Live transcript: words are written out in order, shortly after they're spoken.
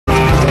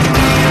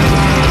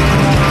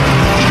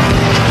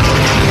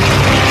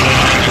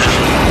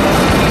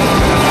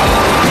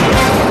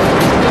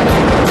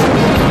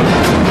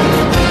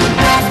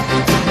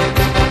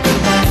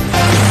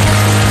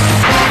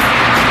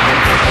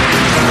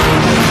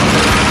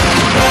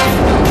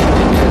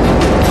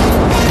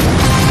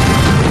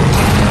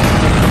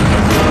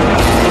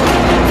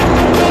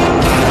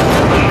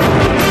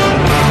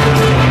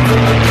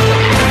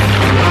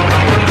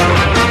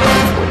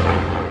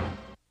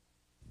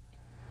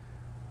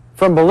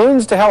From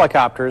balloons to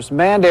helicopters,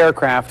 manned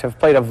aircraft have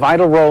played a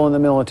vital role in the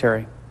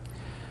military.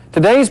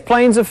 Today's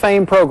Planes of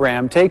Fame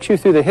program takes you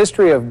through the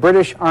history of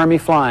British Army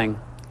flying.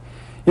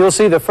 You'll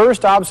see the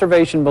first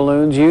observation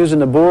balloons used in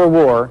the Boer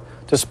War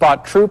to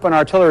spot troop and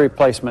artillery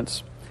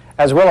placements,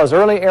 as well as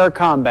early air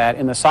combat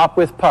in the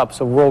Sopwith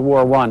Pups of World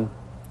War I.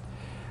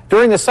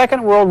 During the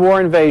Second World War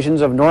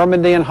invasions of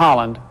Normandy and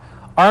Holland,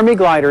 Army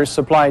gliders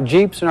supplied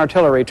jeeps and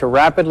artillery to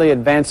rapidly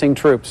advancing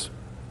troops.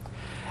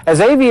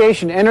 As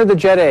aviation entered the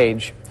jet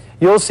age,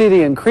 you'll see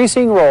the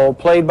increasing role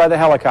played by the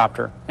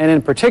helicopter, and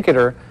in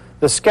particular,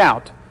 the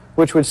Scout,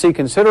 which would see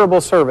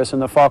considerable service in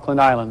the Falkland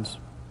Islands.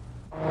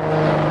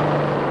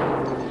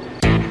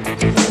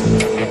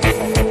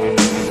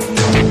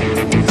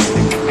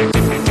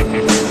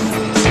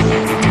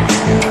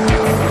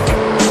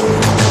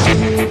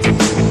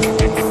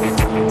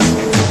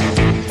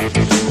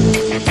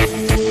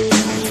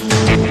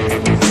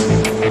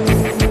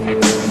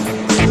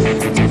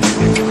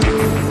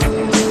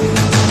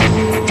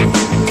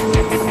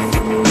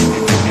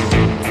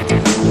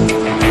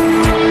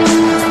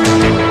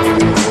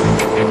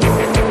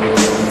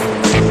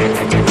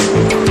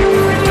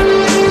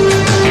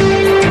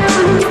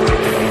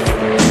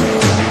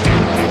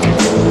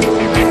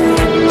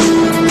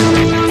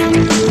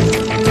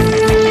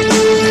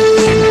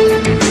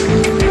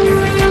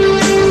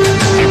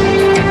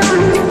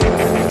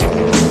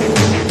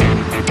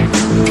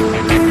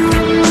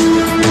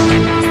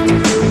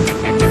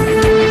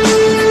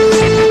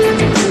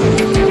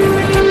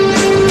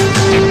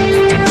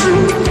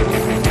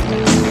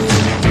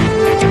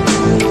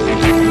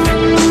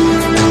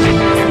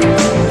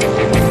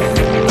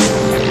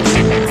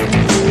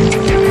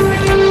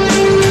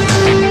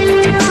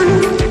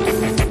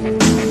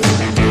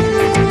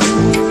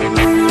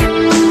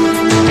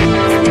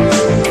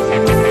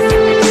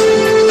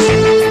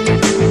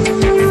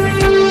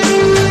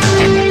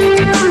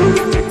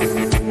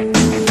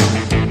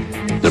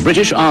 The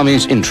British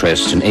Army's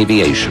interest in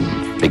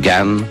aviation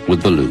began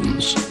with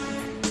balloons.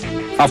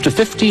 After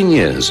 15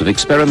 years of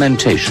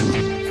experimentation,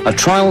 a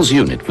trials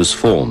unit was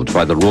formed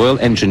by the Royal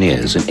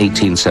Engineers in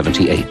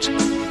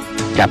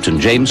 1878. Captain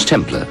James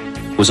Templar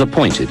was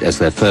appointed as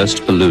their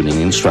first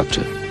ballooning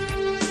instructor.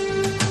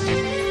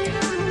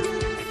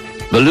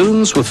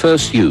 Balloons were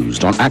first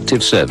used on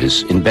active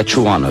service in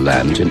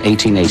Bechuanaland in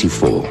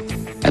 1884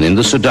 and in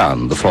the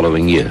Sudan the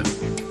following year.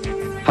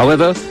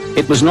 However,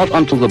 it was not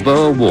until the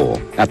Boer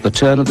War at the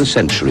turn of the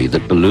century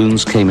that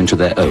balloons came into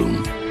their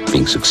own,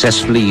 being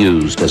successfully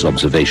used as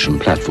observation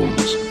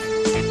platforms.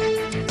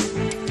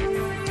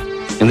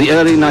 In the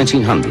early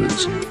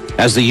 1900s,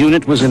 as the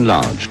unit was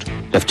enlarged,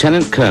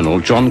 Lieutenant Colonel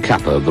John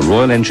Capper of the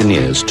Royal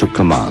Engineers took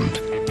command.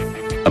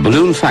 A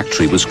balloon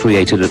factory was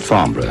created at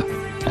Farnborough,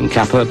 and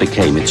Capper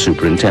became its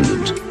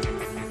superintendent.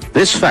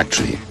 This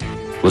factory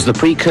was the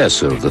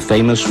precursor of the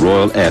famous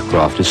Royal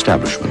Aircraft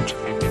establishment.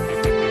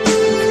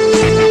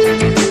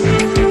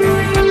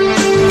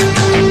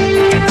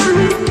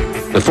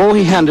 Before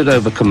he handed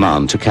over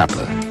command to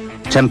Capper,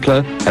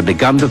 Templar had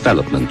begun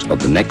development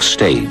of the next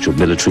stage of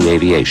military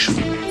aviation,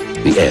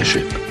 the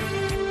airship.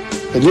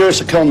 The Neura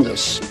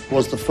Secundus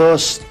was the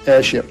first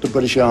airship the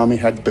British Army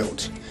had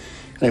built,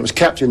 and it was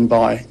captained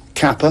by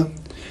Capper.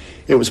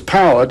 It was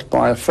powered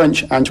by a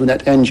French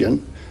Antoinette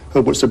engine,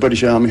 of which the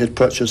British Army had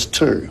purchased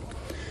two.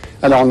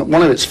 And on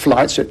one of its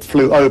flights, it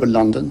flew over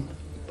London,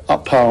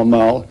 up Pall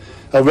Mall,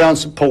 around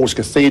St Paul's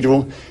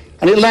Cathedral,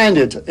 and it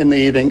landed in the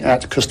evening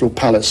at Crystal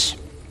Palace.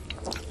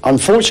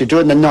 Unfortunately,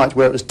 during the night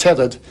where it was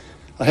tethered,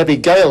 a heavy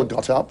gale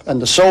got up,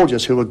 and the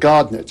soldiers who were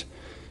guarding it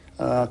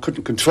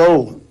couldn't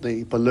control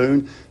the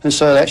balloon, and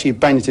so they actually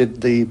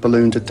bayoneted the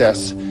balloon to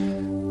death.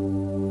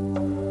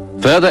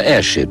 Further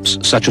airships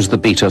such as the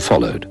Beta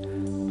followed,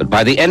 but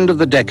by the end of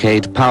the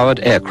decade,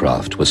 powered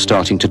aircraft were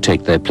starting to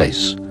take their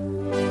place.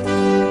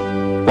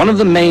 One of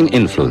the main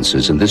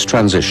influences in this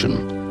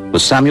transition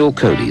was Samuel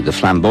Cody, the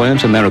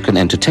flamboyant American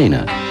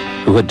entertainer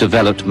who had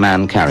developed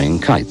man-carrying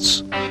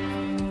kites.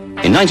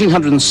 In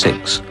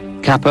 1906,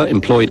 Capper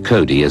employed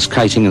Cody as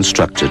kiting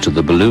instructor to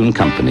the balloon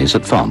companies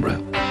at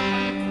Farnborough.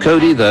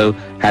 Cody, though,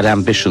 had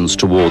ambitions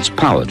towards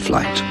powered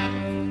flight.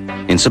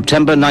 In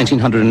September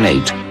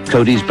 1908,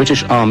 Cody's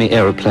British Army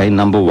Aeroplane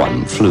No.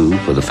 1 flew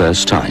for the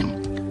first time.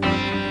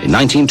 In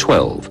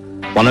 1912,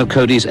 one of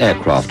Cody's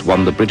aircraft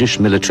won the British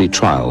military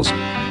trials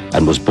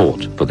and was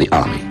bought for the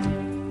Army.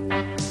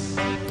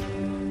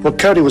 Well,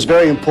 Cody was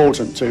very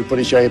important to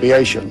British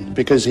aviation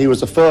because he was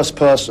the first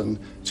person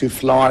to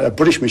fly a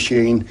British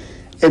machine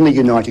in the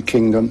United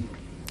Kingdom,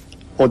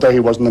 although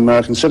he was an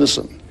American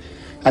citizen.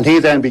 And he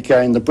then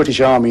became the British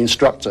Army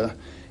instructor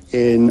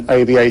in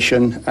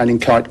aviation and in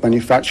kite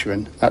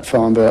manufacturing at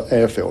Farnborough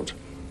Airfield.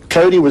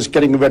 Cody was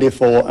getting ready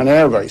for an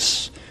air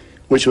race,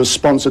 which was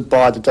sponsored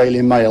by the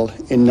Daily Mail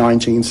in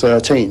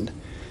 1913.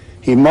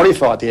 He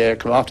modified the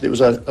aircraft. It was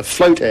a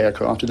float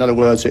aircraft. In other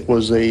words, it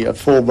was the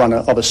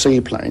forerunner of a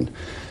seaplane.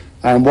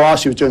 And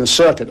whilst he was doing the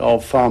circuit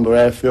of Farnborough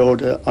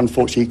Airfield,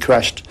 unfortunately he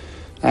crashed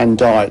and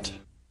died.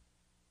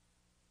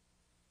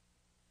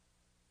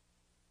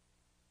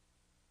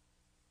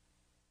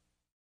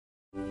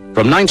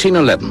 From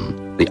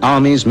 1911, the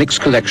Army's mixed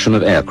collection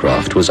of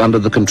aircraft was under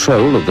the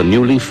control of the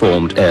newly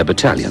formed Air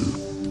Battalion.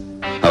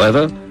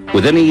 However,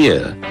 within a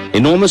year,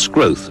 enormous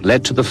growth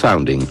led to the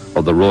founding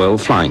of the Royal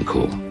Flying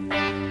Corps.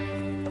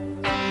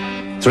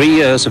 3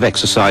 years of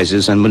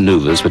exercises and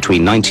manoeuvres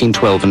between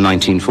 1912 and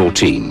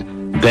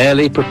 1914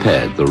 barely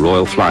prepared the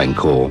Royal Flying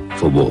Corps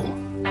for war.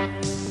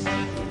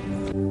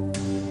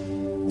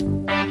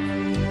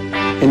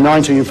 In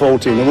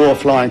 1914, the Royal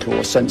Flying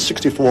Corps sent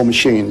 64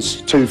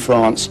 machines to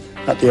France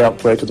at the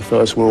outbreak of the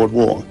First World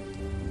War.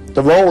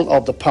 The role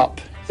of the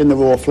pup in the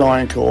Royal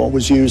Flying Corps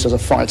was used as a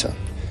fighter,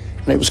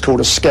 and it was called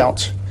a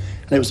Scout.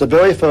 And it was the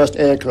very first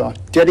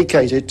aircraft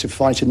dedicated to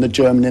fighting the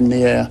German in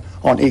the air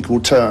on equal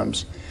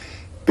terms.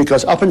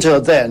 Because up until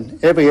then,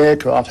 every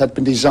aircraft had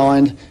been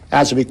designed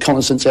as a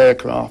reconnaissance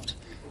aircraft,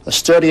 a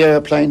sturdy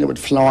airplane that would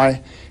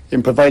fly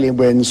in prevailing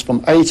winds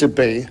from A to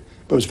B,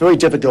 but was very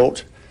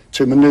difficult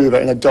to manoeuvre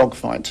in a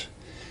dogfight.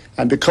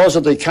 And because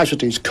of the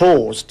casualties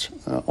caused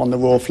on the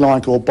Royal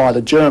Flying Corps by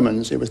the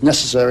Germans, it was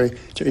necessary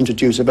to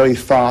introduce a very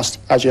fast,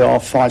 agile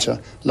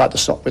fighter like the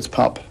Sopwith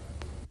Pup.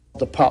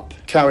 The Pup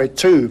carried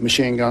two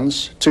machine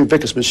guns, two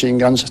Vickers machine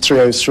guns,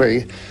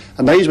 303,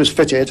 and these was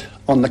fitted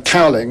on the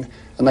cowling,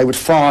 and they would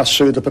fire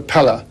through the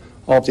propeller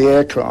of the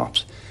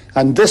aircraft.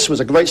 And this was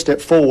a great step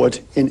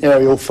forward in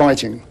aerial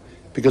fighting,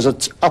 because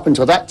up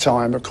until that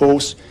time, of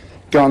course,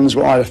 guns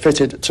were either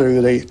fitted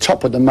to the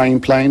top of the main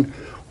plane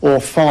or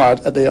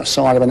fired at the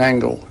side of an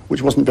angle,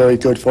 which wasn't very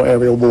good for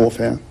aerial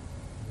warfare.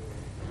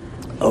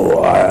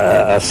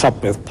 A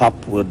Sopwith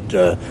Pup would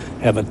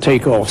have a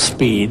takeoff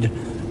speed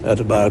at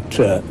about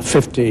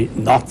 50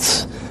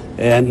 knots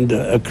and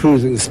a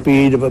cruising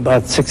speed of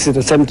about 60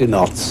 to 70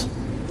 knots.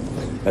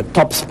 At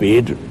top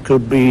speed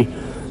could be,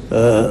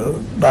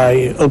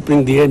 by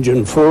opening the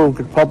engine full,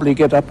 could probably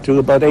get up to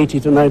about 80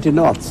 to 90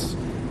 knots.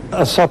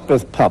 A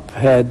Sopwith Pup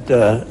had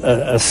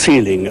a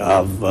ceiling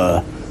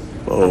of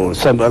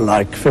somewhere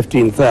like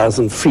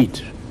 15,000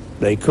 feet.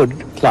 They could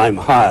climb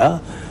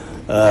higher,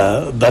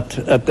 but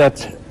at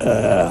that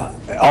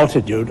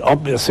altitude,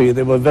 obviously,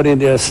 they were very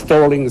near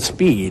stalling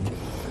speed.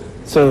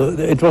 So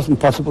it wasn't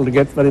possible to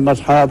get very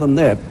much higher than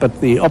that. But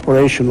the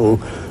operational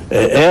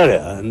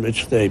area in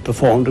which they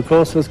performed, of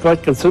course, was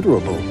quite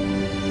considerable.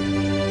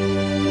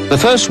 The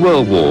First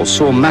World War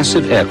saw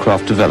massive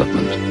aircraft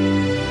development.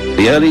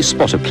 The early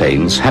spotter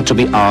planes had to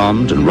be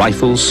armed, and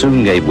rifles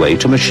soon gave way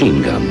to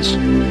machine guns.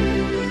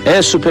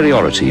 Air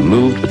superiority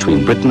moved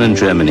between Britain and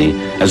Germany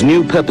as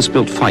new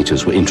purpose-built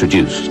fighters were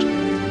introduced.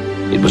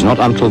 It was not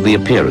until the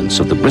appearance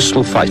of the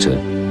Bristol fighter,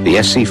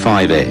 the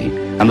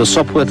SC-5A, and the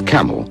Sopwith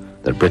Camel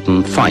that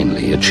Britain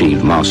finally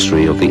achieved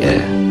mastery of the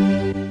air.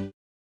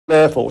 The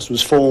Air Force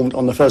was formed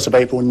on the 1st of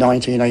April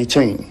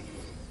 1918.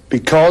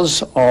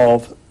 Because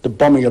of the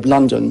bombing of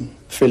London,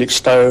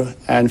 Felixstowe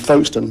and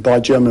Folkestone by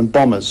German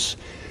bombers,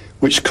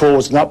 which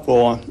caused an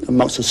uproar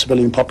amongst the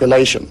civilian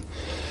population.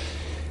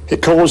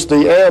 It caused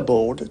the Air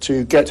Board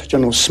to get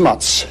General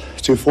Smuts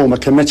to form a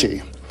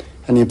committee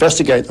and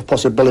investigate the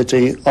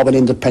possibility of an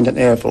independent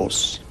Air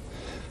Force.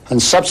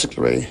 And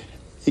subsequently,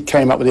 it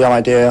came up with the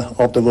idea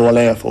of the Royal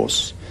Air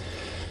Force.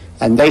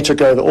 And they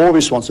took over all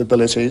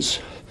responsibilities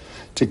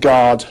to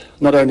guard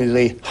not only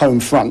the home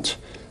front,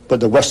 but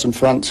the Western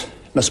Front,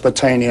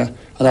 Mesopotamia,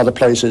 and other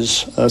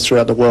places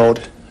throughout the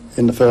world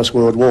in the First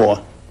World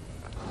War.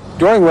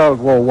 During World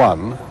War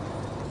I,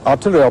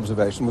 artillery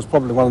observation was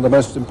probably one of the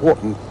most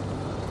important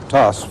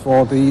tasks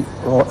for the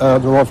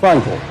Royal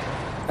Flying Corps.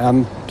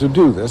 And to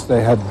do this,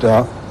 they had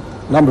a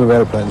number of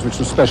aeroplanes which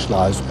were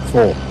specialized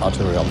for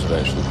artillery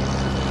observation.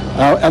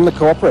 And the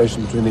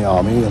cooperation between the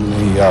Army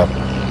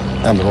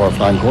and the Royal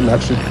Flying Corps, and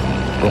actually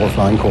the Royal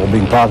Flying Corps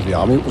being part of the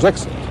Army, was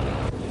excellent.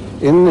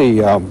 In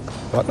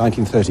about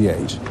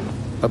 1938,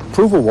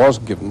 approval was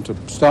given to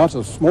start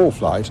a small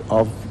flight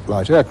of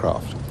light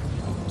aircraft.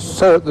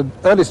 So at the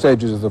early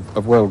stages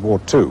of World War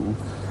II,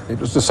 it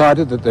was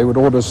decided that they would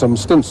order some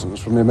Stinsons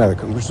from the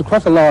Americans, which was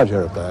quite a large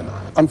aeroplane.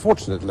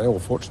 Unfortunately, or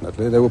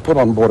fortunately, they were put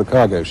on board a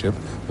cargo ship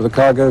with a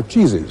cargo of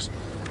cheeses.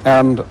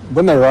 And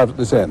when they arrived at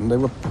this end, they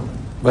were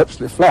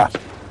virtually flat.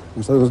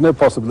 And so there was no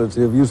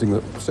possibility of using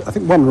them. I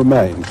think one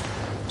remained.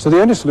 So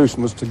the only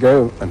solution was to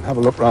go and have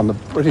a look around the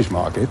British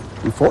market.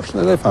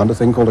 Unfortunately, they found a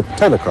thing called a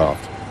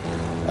Taylorcraft,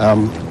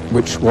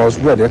 which was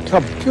really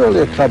purely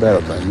a club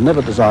aeroplane,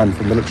 never designed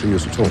for military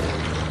use at all.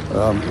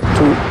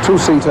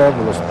 Two-seater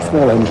with a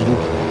small engine,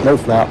 no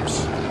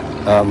flaps,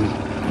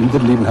 and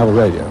didn't even have a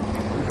radio.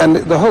 And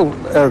the whole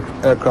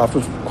aircraft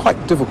was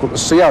quite difficult to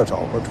see out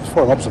of, but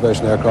for an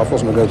observation aircraft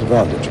wasn't a great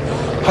advantage.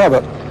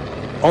 However,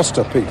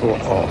 Oster people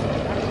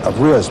of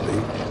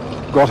Rearsby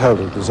got hold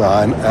of the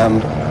design,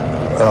 and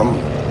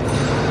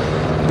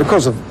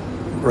because of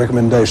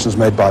recommendations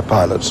made by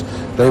pilots,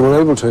 they were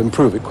able to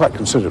improve it quite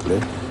considerably,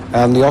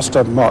 and the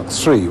Oster Mark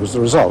III was the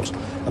result.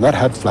 And that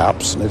had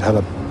flaps, and it had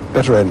a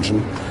better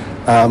engine,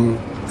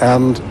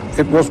 and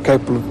it was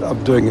capable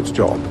of doing its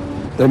job.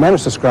 They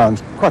managed to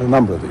scrounge quite a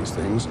number of these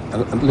things,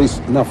 and at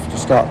least enough to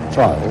start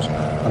trials,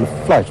 and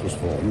a flight was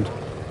formed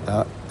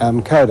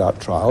and carried out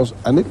trials,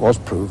 and it was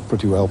proved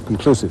pretty well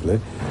conclusively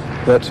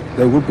that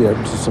they would be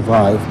able to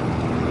survive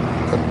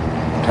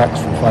attacks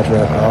from fighter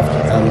aircraft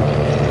and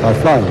by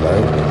flying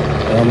low,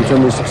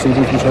 generally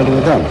succeeding in controlling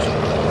the guns.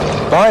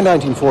 By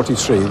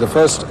 1943, the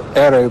first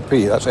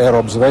AROP, that's Air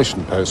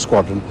Observation Post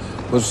Squadron,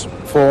 was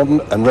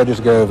formed and ready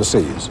to go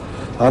overseas.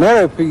 Now, an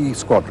AROP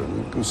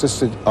squadron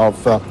consisted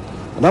of a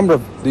number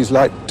of these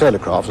light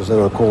tailorcrafts, as they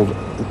were called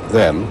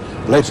then,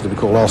 later to be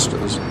called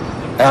Osters,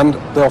 and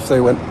off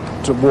they went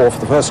to war for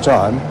the first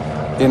time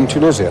in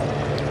Tunisia.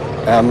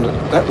 And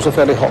that was a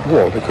fairly hot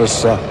war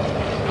because the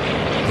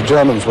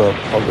Germans were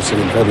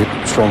obviously in very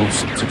strong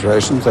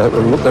situations. There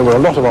were a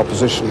lot of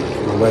opposition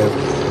in the way of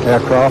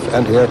aircraft,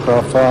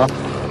 anti-aircraft fire,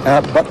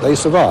 but they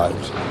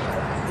survived.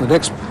 The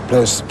next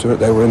place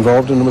they were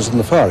involved in was in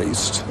the Far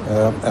East,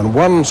 and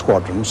one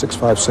squadron,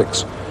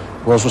 656,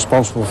 was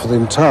responsible for the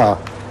entire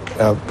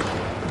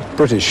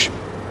British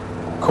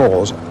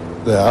cause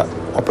there,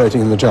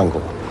 operating in the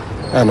jungle.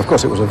 And of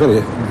course it was a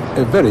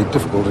very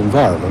difficult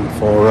environment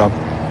for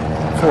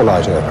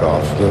light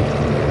aircraft. The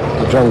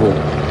jungle,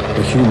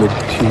 the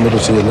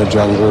humidity in the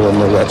jungle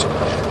and the wet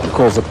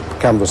caused the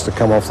canvas to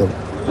come off the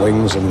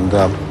wings, and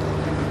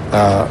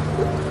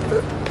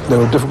they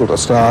were difficult to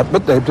start,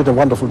 but they did a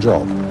wonderful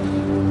job.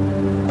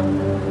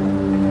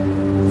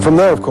 From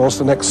there, of course,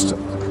 the next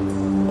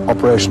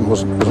operation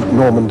was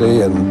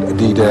Normandy and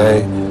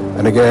D-Day,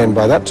 and again,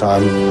 by that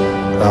time,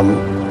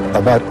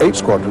 about 8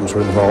 squadrons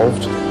were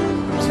involved.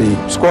 The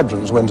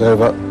squadrons went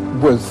over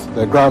with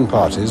their ground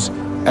parties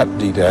at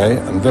D-Day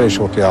and very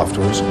shortly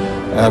afterwards,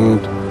 and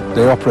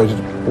they operated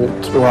all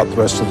throughout the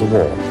rest of the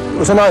war. It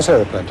was a nice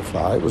aeroplane to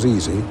fly. It was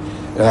easy.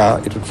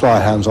 It would fly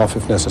hands-off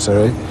if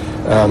necessary.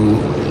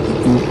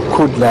 You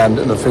could land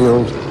in a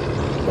field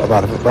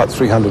about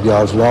 300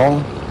 yards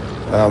long.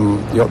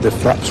 The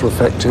flaps were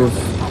effective.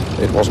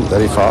 It wasn't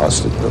very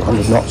fast.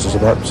 100 knots is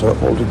about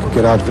all you could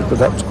get out of it, but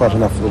that was quite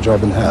enough for the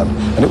job in hand.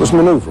 And it was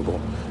manoeuvrable.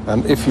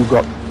 And if you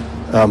got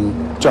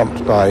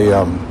jumped by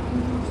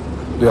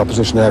the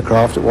opposition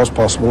aircraft, it was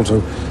possible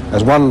to,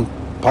 as one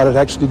pilot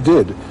actually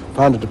did,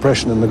 find a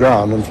depression in the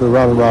ground and flew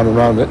round and round and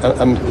round it,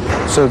 and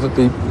so that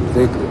the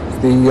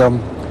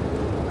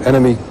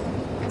enemy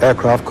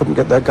aircraft couldn't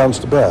get their guns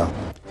to bear.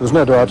 There was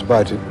no doubt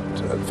about it.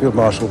 Field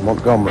Marshal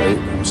Montgomery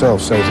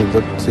himself stated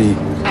that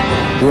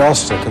the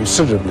Oster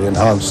considerably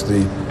enhanced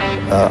the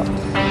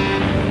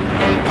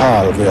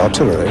power of the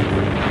artillery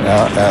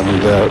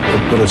and the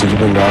ability to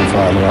bring down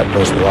fire in the right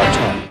place at the right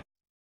time.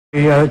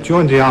 I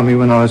joined the Army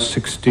when I was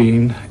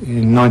 16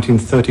 in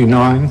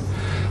 1939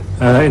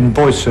 in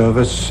boy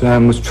service,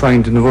 and was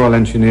trained in the Royal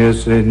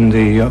Engineers in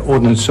the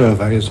Ordnance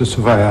Survey as a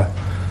surveyor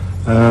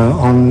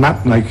on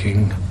map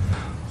making.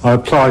 I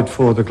applied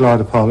for the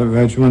Glider Pilot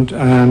Regiment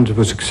and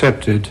was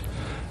accepted,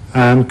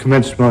 and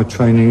commenced my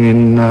training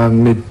in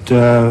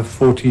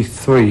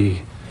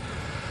mid-43.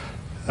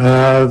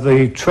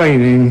 The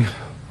training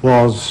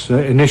was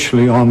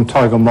initially on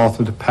Tiger Moth,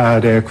 the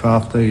powered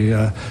aircraft,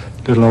 the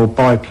little old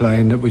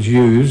biplane that was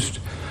used,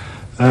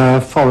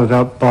 followed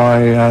up by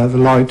the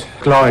light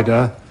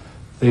glider,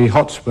 the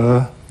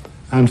Hotspur,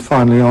 and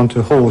finally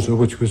onto Hawser,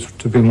 which was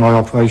to be my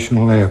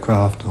operational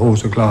aircraft, the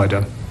Hawser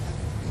glider.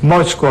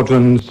 My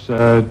squadron's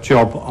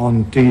job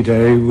on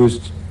D-Day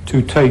was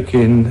to take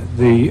in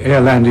the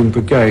Air Landing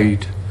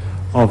Brigade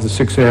of the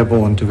 6th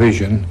Airborne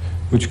Division,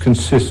 which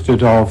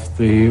consisted of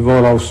the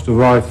Royal Ulster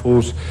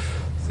Rifles,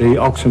 the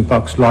Ox and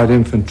Bucks Light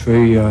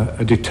Infantry,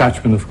 a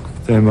detachment of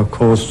them, of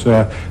course,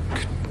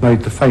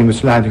 made the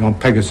famous landing on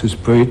Pegasus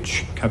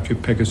Bridge,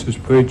 captured Pegasus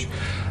Bridge,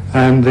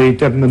 and the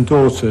Devon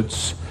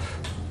Dorsets.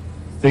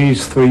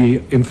 These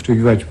 3 infantry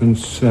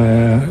regiments,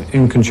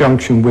 in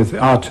conjunction with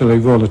artillery,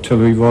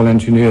 Royal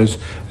Engineers,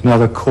 and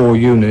other corps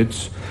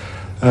units,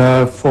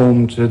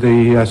 formed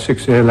the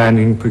 6th Air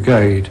Landing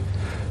Brigade.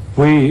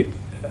 We,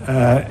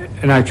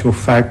 in actual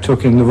fact,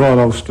 took in the Royal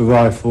Ulster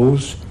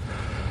Rifles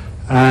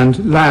and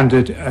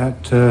landed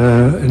at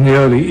in the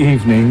early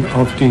evening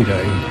of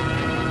D-Day.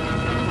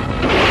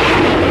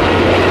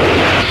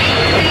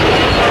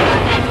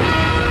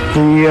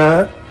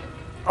 The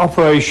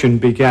operation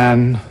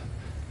began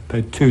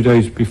about 2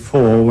 days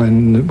before,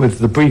 when, with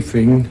the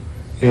briefing,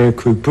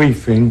 aircrew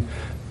briefing,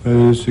 there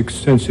was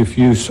extensive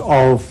use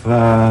of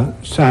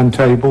sand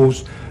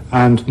tables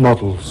and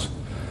models.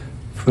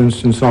 For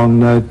instance,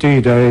 on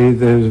D-Day,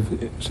 there's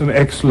some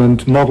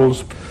excellent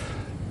models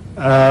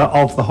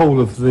of the whole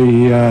of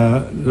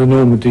the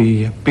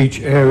Normandy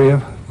beach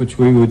area, which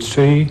we would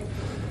see,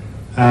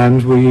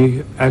 and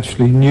we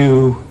actually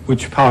knew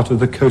which part of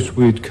the coast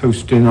we'd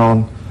coast in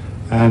on,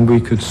 and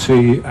we could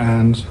see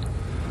and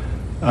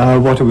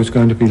what it was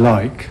going to be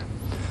like.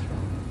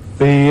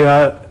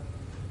 The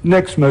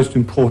next most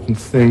important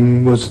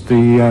thing was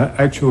the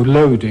actual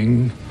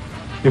loading.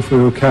 If we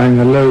were carrying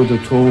a load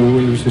at all,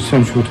 it was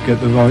essential to get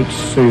the right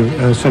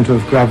centre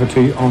of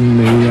gravity on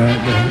the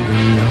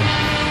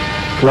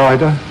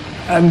glider,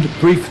 and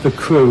brief the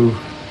crew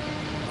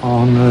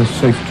on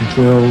safety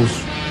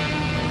drills,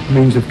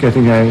 means of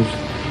getting out,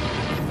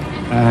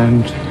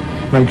 and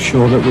make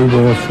sure that we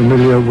were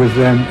familiar with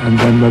them and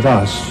them with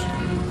us.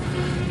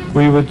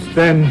 We would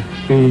then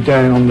be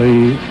down on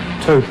the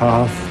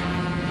towpath,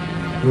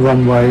 the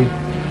runway,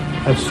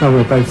 at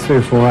somewhere about 3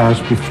 or 4 hours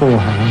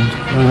beforehand,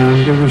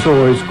 and it was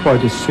always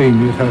quite a scene.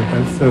 You'd have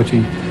about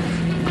 30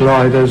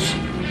 gliders,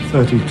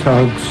 30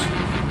 tugs,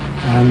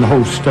 and the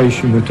whole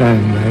station were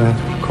down there.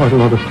 Quite a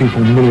lot of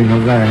people milling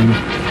around,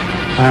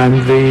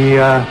 and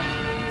the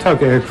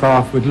tug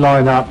aircraft would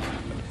line up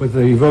with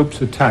the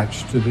ropes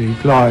attached to the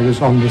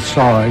gliders on the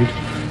side,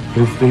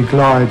 with the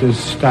gliders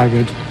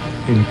staggered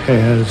in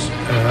pairs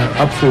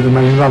up through the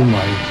main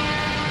runway.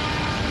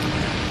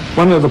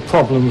 One of the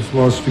problems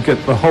was to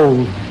get the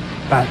whole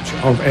batch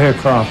of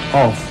aircraft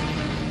off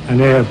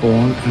and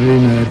airborne and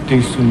in a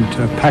decent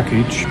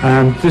package,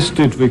 and this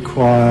did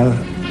require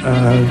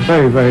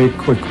very, very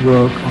quick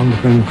work on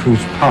the main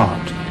crew's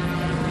part.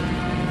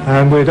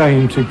 And we'd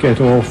aim to get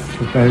off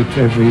about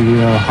every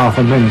half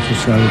a minute or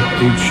so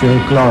each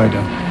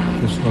glider,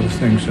 this sort of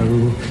thing, so it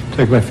will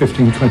take about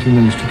 15-20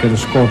 minutes to get a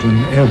squadron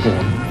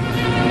airborne.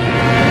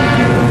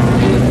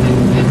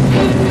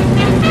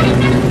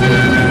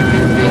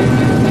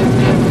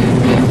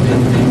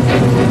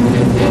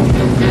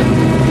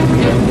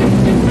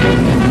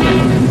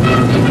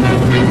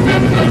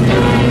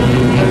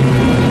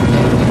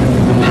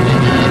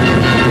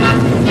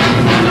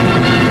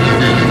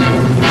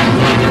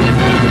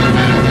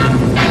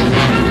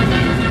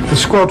 The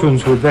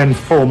squadrons would then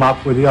form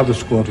up with the other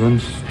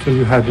squadrons till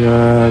you had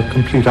a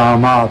complete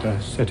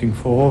armada setting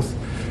forth.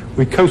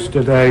 We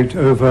coasted out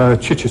over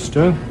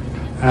Chichester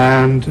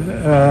and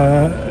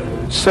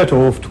set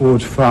off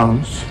towards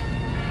France.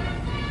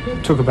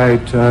 It took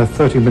about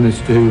 30 minutes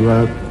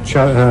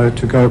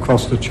to go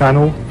across the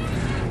channel,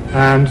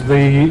 and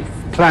the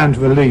planned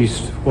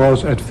release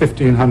was at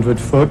 1,500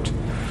 foot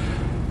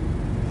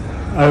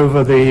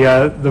over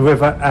the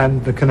river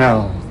and the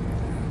canal,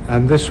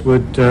 and this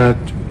would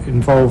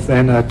involve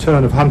then a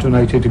turn of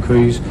 180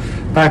 degrees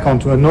back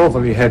onto a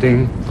northerly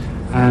heading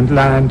and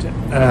land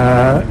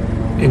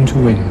into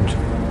wind.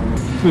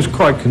 It was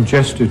quite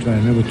congested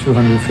then. There were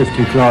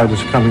 250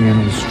 gliders coming in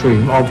on the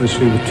stream,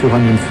 obviously with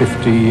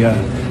 250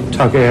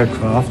 tug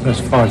aircraft, that's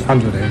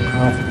 500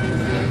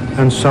 aircraft,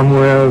 and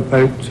somewhere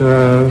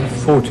about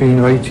 14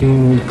 or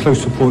 18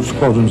 close support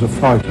squadrons of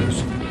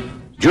fighters.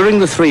 During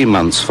the 3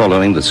 months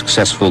following the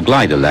successful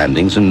glider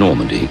landings in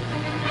Normandy,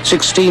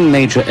 16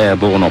 major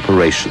airborne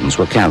operations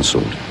were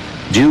cancelled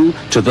due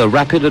to the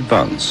rapid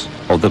advance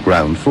of the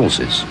ground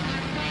forces.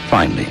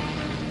 Finally,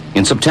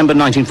 in September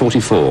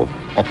 1944,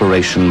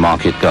 Operation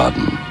Market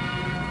Garden.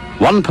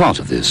 One part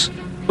of this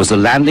was the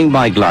landing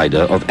by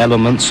glider of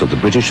elements of the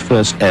British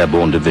 1st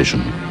Airborne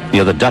Division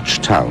near the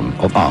Dutch town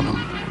of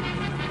Arnhem.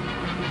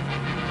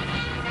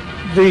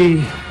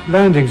 The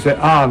landings at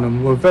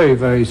Arnhem were very,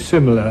 very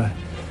similar.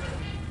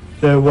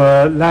 There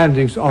were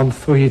landings on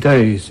 3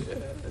 days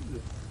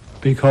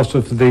because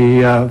of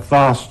the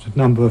vast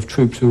number of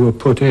troops who were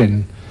put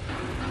in.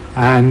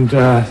 And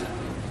the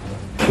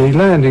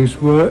landings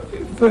were,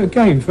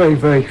 again, very,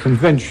 very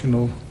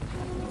conventional.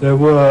 There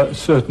were a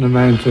certain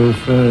amount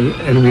of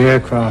enemy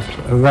aircraft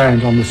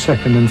around on the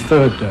 2nd and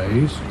 3rd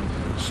days.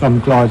 Some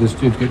gliders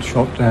did get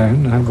shot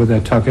down with their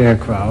tug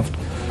aircraft,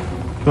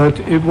 but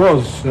it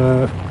was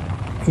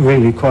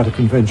really quite a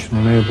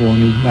conventional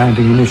airborne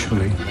landing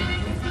initially.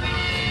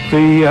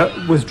 The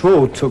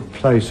withdrawal took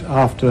place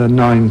after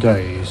 9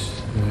 days.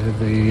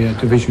 The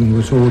division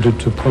was ordered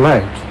to pull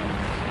out.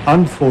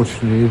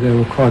 Unfortunately, there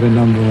were quite a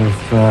number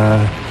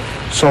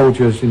of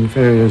soldiers in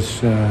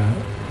various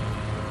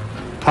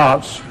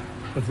parts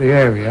of the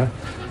area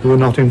who were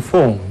not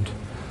informed.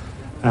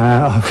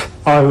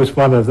 I was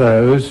one of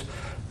those,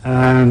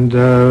 and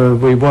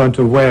we weren't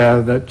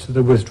aware that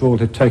the withdrawal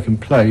had taken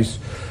place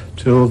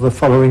till the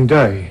following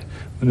day,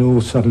 when it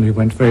all suddenly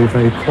went very,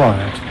 very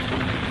quiet,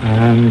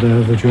 and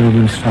the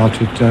Germans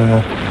started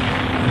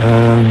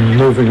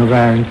moving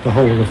around the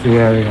whole of the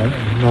area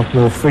and not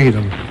more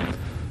freedom.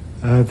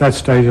 At that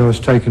stage I was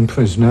taken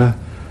prisoner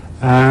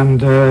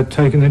and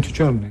taken into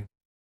Germany.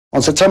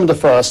 On September the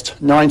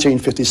 1st,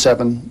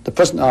 1957, the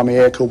present Army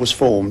Air Corps was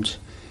formed.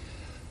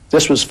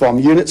 This was from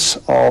units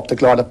of the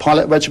Glider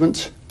Pilot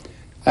Regiment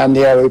and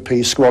the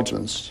AOP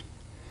squadrons.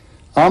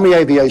 Army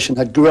aviation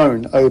had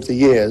grown over the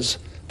years,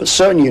 but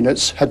certain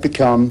units had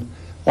become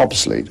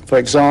obsolete. For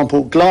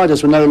example,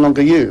 gliders were no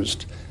longer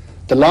used.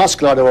 The last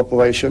glider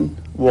operation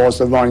was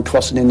the Rhine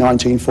crossing in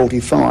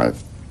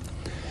 1945.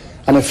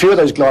 And a few of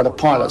those glider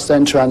pilots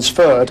then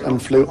transferred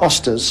and flew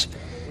Osters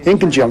in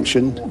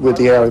conjunction with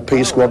the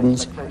AOP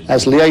squadrons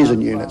as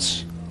liaison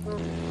units.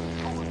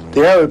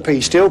 The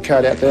AOP still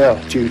carried out their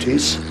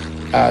duties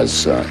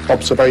as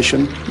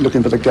observation,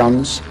 looking for the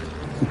guns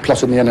and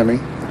plotting the enemy,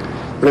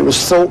 but it was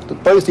thought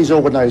that both these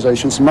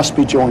organisations must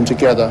be joined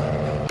together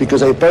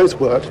because they both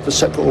worked for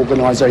separate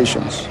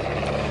organisations.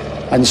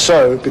 And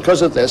so,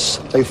 because of this,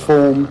 they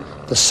formed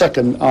the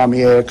 2nd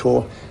Army Air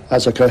Corps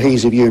as a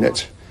cohesive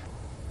unit.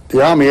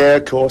 The Army Air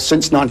Corps,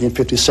 since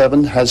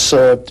 1957, has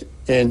served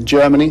in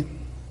Germany,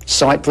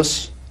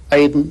 Cyprus,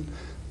 Aden,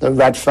 the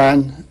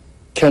Radfan,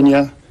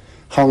 Kenya,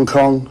 Hong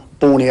Kong,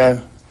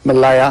 Borneo,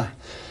 Malaya,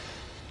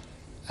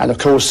 and of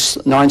course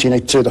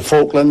 1982 the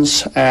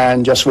Falklands,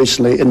 and just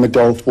recently in the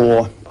Gulf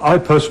War. I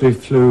personally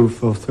flew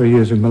for 3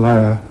 years in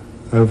Malaya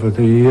over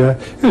the...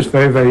 it was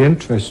very, very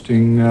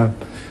interesting. It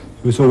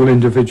was all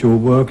individual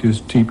work. It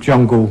was deep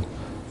jungle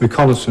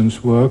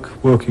reconnaissance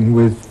work, working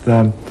with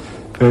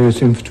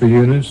various infantry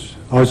units.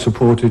 I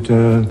supported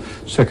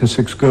 2nd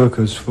 6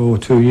 Gurkhas for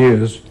 2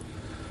 years.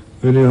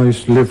 Really, I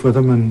used to live with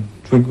them and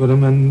drink with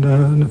them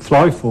and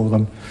fly for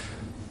them.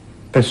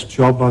 Best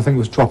job, I think,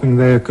 was dropping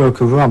their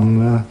Gurkha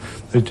rum.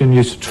 They didn't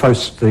used to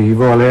trust the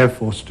Royal Air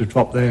Force to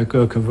drop their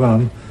Gurkha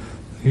rum.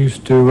 They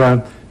used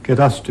to get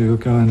us to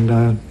go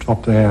and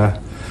drop their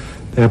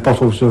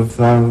bottles of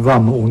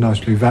rum, all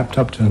nicely wrapped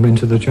up to them,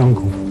 into the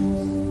jungle.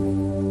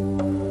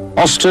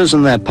 Osters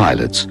and their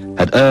pilots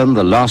had earned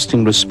the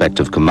lasting respect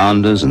of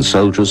commanders and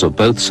soldiers of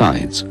both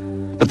sides,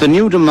 but the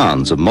new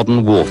demands of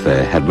modern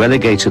warfare had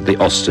relegated the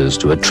Osters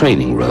to a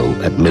training role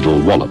at Middle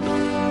Wallop.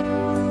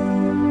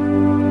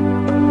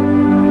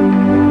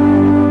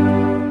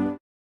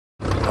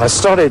 I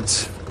started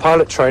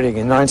pilot training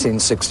in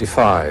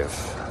 1965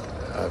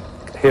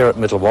 here at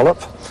Middle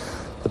Wallop.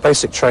 The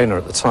basic trainer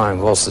at the time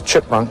was the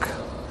Chipmunk,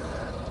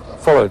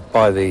 followed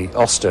by the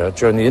Oster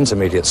during the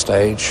intermediate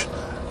stage,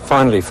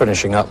 finally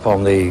finishing up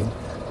on the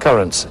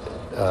current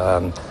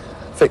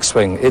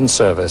fixed-wing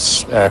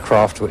in-service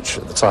aircraft, which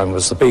at the time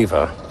was the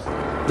Beaver.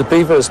 The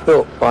Beaver is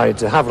built by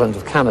de Havilland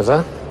of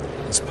Canada.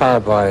 It's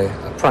powered by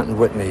a Pratt &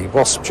 Whitney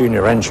Wasp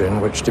Junior engine,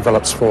 which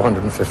develops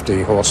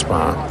 450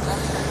 horsepower.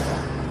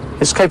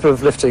 It's capable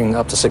of lifting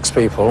up to 6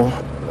 people,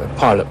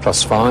 pilot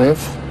plus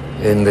 5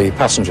 in the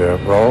passenger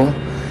role.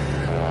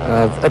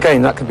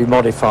 Again, that can be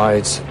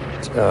modified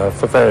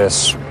for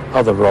various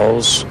other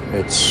roles.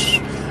 It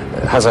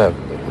has a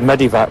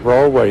medivac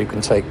role where you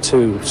can take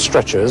 2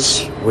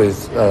 stretchers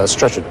with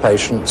stretchered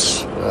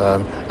patients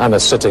and a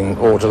sitting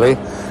orderly,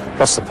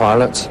 plus the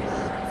pilot.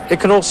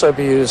 It can also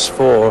be used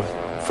for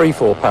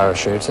free-fall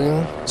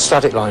parachuting,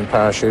 static line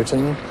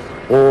parachuting,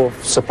 or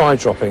supply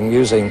dropping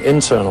using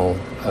internal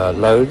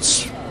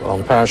loads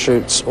on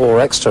parachutes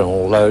or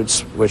external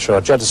loads which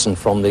are jettisoned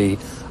from the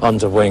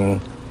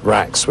underwing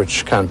racks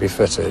which can be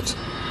fitted.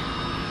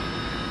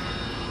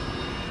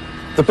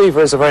 The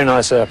Beaver is a very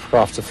nice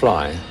aircraft to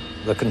fly.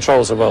 The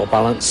controls are well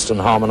balanced and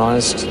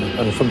harmonised,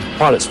 and from the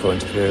pilot's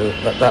point of view,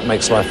 that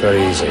makes life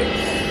very easy.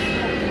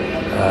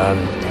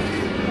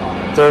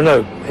 There are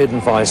no hidden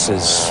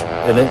vices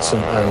in it,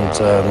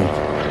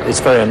 and it's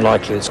very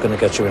unlikely it's going to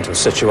get you into a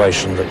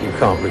situation that you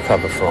can't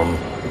recover from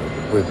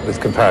with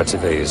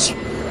comparative ease.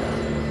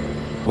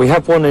 We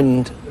have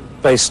one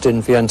based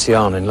in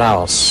Vientiane in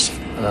Laos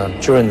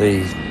during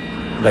the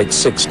late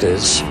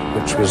 60s,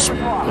 which was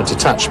a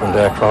detachment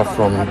aircraft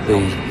from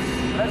the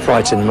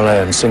flight in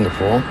Malaya and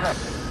Singapore.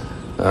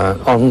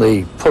 On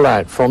the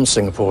pull-out from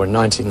Singapore in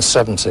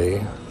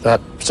 1970,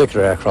 that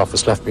particular aircraft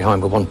was left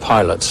behind with one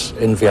pilot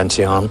in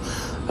Vientiane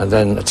and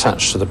then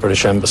attached to the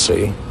British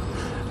Embassy.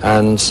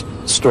 And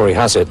the story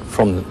has it,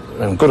 from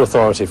good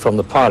authority from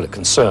the pilot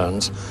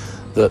concerned,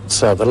 that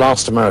the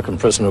last American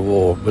prisoner of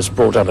war was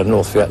brought out of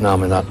North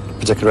Vietnam in that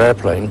particular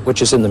airplane,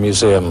 which is in the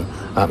museum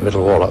at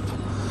Middle Wallop.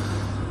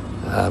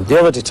 The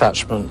other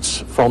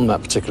detachment from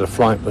that particular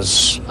flight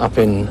was up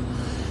in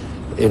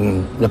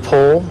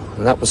Nepal,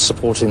 and that was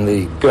supporting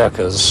the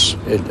Gurkhas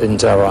in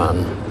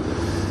Dharan.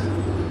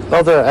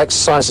 Other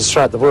exercises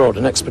throughout the world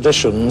and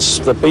expeditions,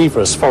 the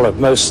Beaver has followed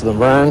most of them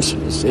round.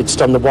 It's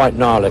done the White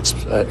Nile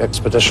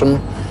expedition.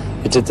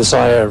 It did the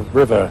Zaire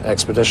River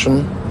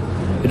expedition.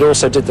 It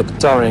also did the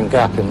Darien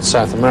Gap in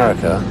South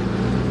America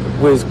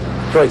with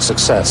great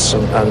success,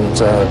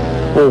 and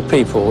all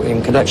people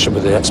in connection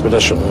with the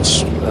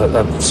expeditions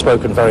have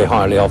spoken very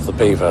highly of the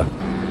Beaver.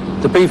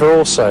 The Beaver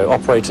also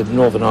operated in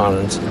Northern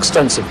Ireland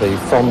extensively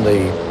from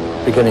the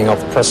beginning of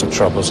the present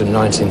troubles in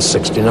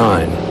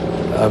 1969,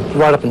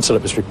 right up until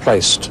it was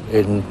replaced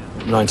in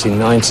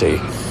 1990.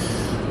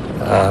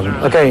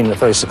 Again, a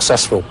very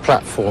successful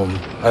platform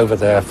over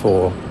there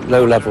for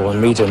low-level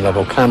and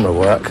medium-level camera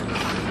work,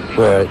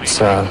 where it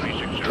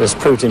has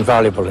proved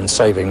invaluable in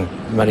saving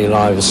many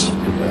lives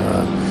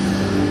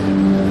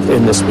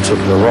in this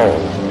particular role.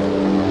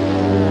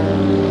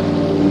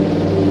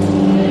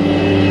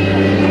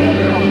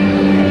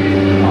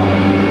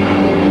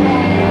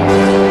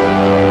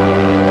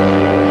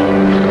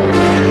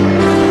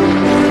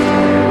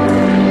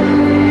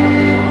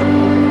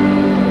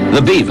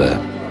 The Beaver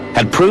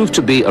had proved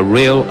to be a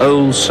real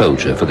old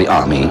soldier for the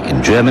army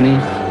in Germany,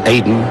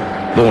 Aden,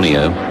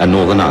 Borneo and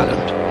Northern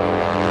Ireland.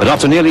 But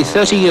after nearly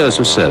 30 years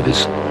of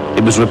service,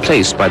 it was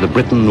replaced by the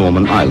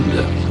Britten-Norman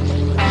Islander.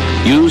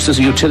 Used as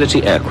a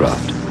utility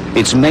aircraft,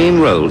 its main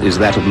role is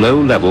that of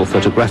low-level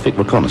photographic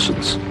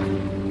reconnaissance.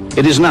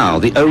 It is now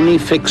the only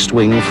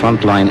fixed-wing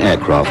frontline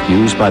aircraft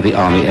used by the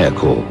Army Air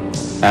Corps,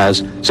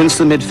 as, since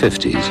the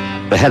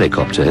mid-50s, the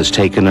helicopter has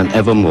taken an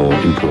ever more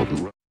important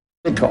role.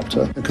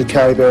 Helicopter that could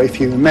carry very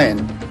few men,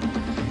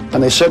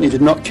 and they certainly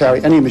did not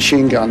carry any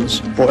machine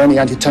guns or any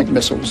anti-tank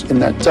missiles in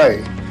that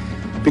day,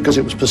 because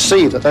it was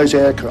perceived that those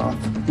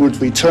aircraft would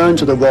return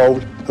to the role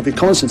of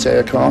reconnaissance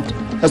aircraft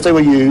as they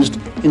were used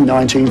in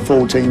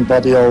 1914 by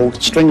the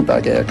old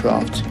stringbag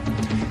aircraft.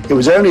 It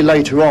was only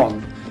later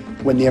on,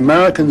 when the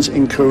Americans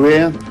in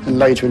Korea and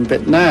later in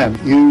Vietnam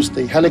used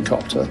the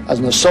helicopter as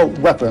an assault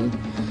weapon,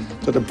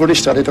 that the British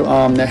started to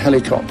arm their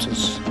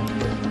helicopters.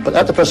 But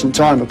at the present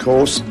time, of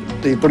course,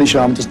 the British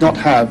Army does not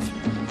have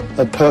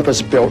a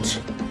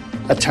purpose-built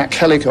attack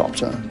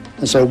helicopter,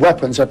 and so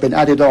weapons have been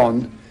added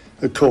on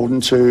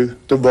according to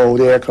the role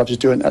the aircraft was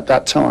doing at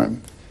that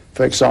time.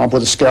 For example,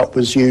 the Scout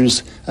was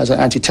used as an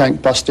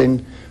anti-tank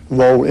busting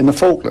role in the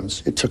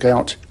Falklands. It took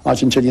out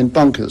Argentinian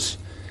bunkers.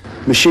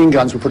 Machine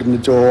guns were put in the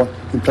door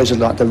in places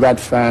like the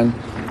Radfan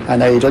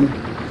and Aden,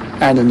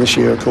 and in this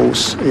year, of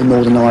course, in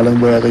Northern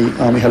Ireland, where the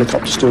Army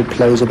helicopter still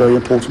plays a very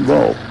important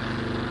role.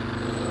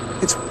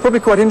 It's probably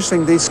quite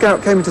interesting. The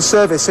Scout came into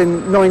service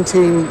in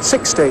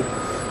 1960,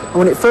 and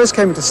when it first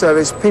came into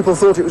service, people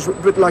thought it was a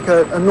bit like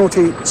a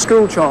naughty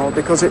schoolchild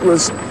because it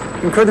was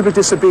incredibly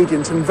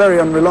disobedient and very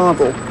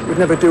unreliable. It would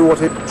never do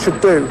what it should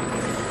do.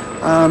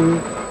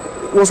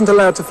 It wasn't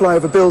allowed to fly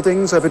over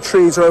buildings, over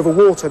trees or over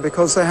water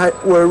because they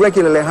were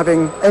regularly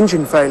having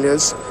engine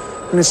failures.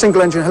 In a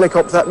single-engine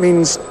helicopter, that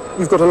means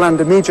you've got to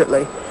land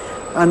immediately.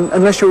 And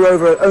unless you were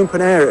over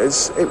open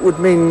areas, it would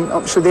mean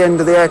obviously the end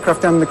of the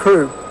aircraft and the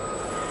crew.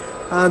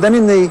 Then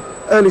in the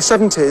early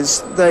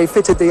 70s, they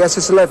fitted the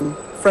SS-11,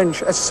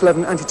 French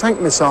SS-11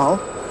 anti-tank missile,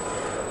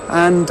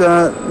 and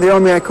the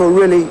Army Air Corps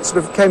really sort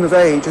of came of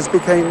age as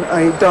became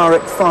a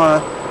direct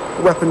fire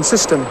weapon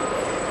system.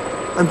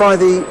 And by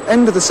the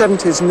end of the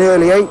 70s and the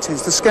early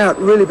 80s, the Scout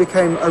really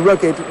became a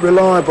rugged,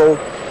 reliable,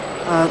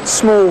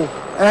 small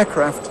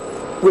aircraft,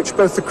 which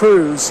both the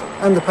crews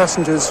and the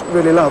passengers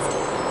really loved.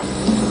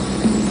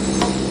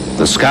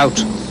 The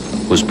Scout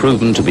was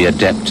proven to be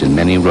adept in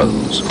many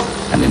roles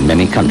and in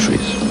many countries.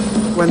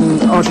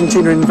 When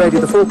Argentina invaded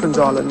the Falklands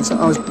Islands,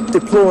 I was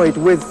deployed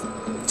with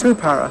 2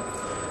 para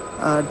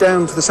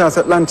down to the South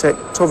Atlantic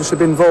to obviously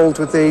be involved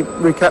with the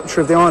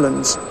recapture of the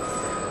islands.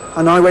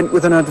 And I went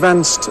with an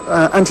advanced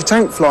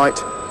anti-tank flight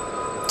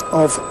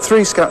of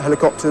 3 Scout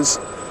helicopters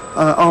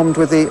armed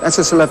with the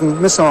SS-11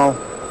 missile.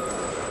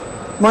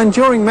 My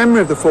enduring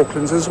memory of the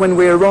Falklands is when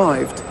we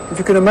arrived. If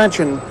you can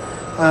imagine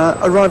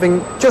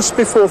arriving just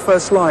before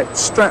first light,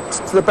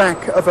 strapped to the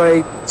back of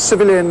a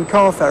civilian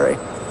car ferry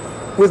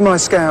with my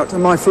Scout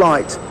and my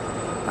flight,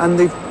 and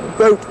the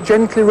boat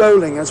gently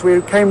rolling as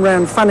we came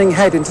round Fanning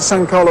Head into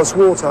San Carlos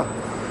water.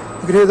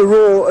 You could hear the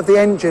roar of the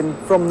engine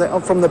from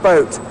the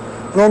boat.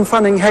 And on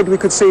Fanning Head we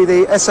could see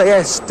the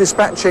SAS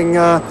dispatching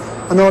an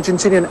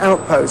Argentinian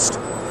outpost,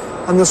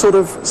 and the sort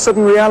of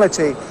sudden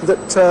reality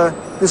that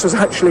this was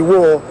actually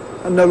war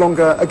and no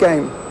longer a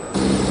game.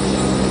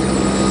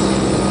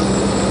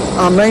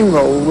 Our main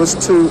role was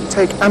to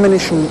take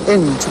ammunition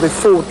in to the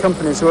forward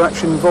companies who were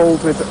actually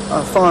involved with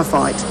a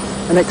firefight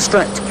and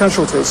extract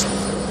casualties.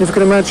 If you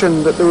can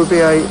imagine that there would be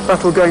a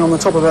battle going on the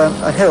top of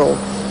a hill,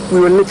 we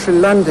were literally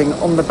landing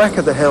on the back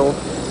of the hill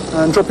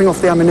and dropping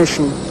off the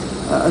ammunition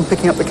and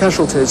picking up the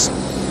casualties.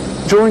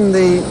 During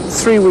the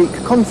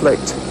 3-week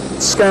conflict,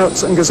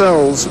 Scouts and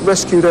Gazelles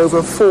rescued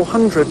over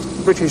 400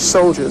 British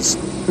soldiers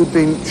who'd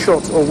been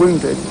shot or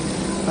wounded,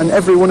 and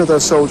every one of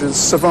those soldiers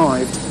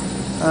survived.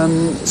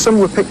 Some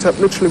were picked up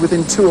literally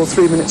within 2 or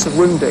 3 minutes of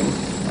wounding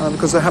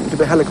because there happened to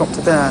be a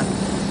helicopter there.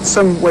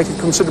 Some waited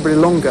considerably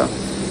longer,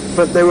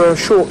 but they were a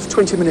short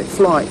 20-minute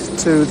flight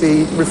to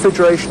the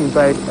refrigeration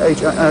bay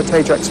at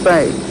Ajax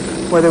Bay,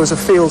 where there was a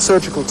field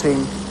surgical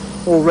team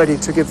all ready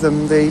to give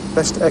them the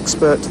best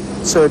expert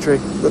surgery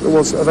that there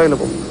was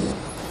available.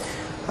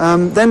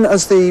 Then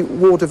as the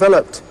war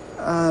developed,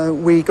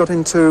 we got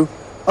into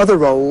other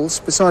roles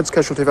besides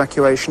casualty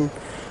evacuation,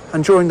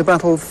 and during the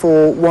battle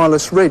for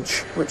Wireless Ridge,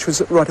 which was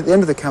right at the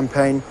end of the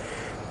campaign,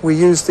 we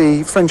used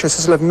the French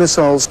SS-11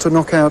 missiles to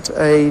knock out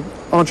an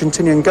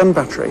Argentinian gun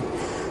battery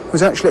who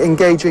was actually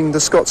engaging the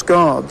Scots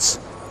Guards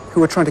who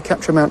were trying to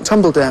capture Mount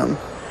Tumbledown,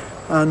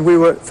 and we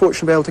were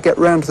fortunately able to get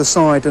round to the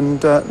side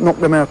and knock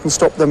them out and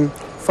stop them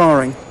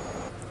firing.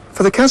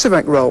 For the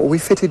CASEVAC role, we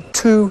fitted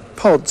 2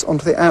 pods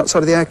onto the outside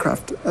of the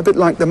aircraft, a bit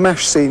like the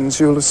MASH scenes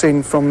you'll have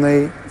seen from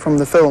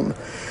the film.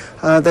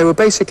 They were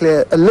basically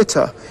a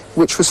litter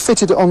which was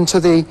fitted onto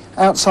the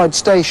outside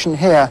station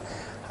here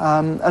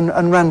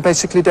and ran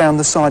basically down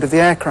the side of the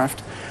aircraft.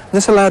 And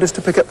this allowed us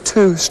to pick up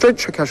 2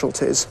 stretcher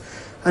casualties,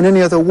 and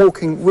any other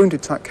walking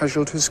wounded type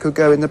casualties could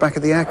go in the back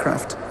of the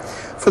aircraft.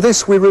 For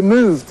this, we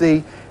removed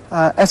the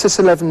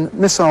SS-11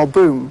 missile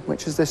boom,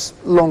 which is this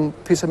long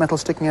piece of metal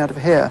sticking out of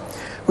here,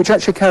 which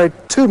actually carried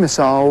 2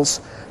 missiles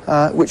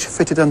which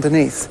fitted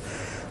underneath.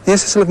 The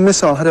SS-11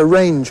 missile had a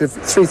range of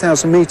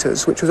 3,000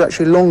 metres, which was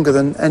actually longer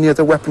than any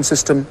other weapon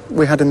system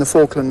we had in the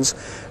Falklands,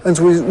 and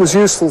was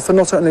useful for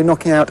not only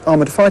knocking out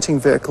armoured fighting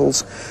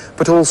vehicles,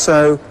 but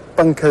also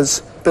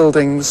bunkers,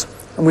 buildings,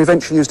 and we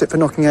eventually used it for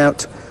knocking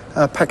out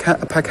a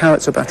pack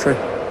howitzer battery.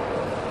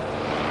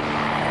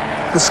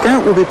 The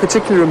Scout will be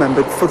particularly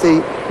remembered for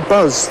the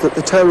buzz that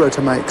the tail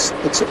rotor makes.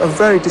 It's a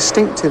very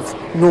distinctive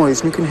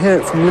noise, and you can hear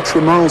it from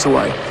literally miles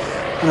away.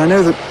 And I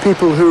know that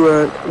people who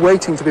were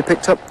waiting to be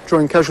picked up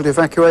during casualty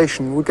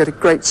evacuation would get a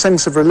great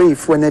sense of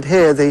relief when they'd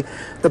hear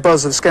the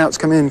buzz of scouts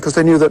come in, because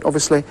they knew that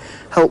obviously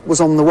help was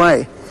on the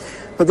way.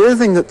 But the other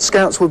thing that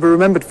scouts will be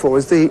remembered for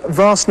is the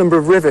vast number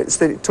of rivets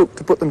that it took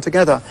to put them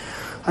together.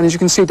 And as you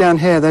can see down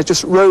here, there's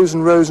just rows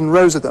and rows and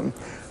rows of them.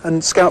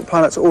 And scout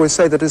pilots always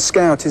say that a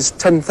scout is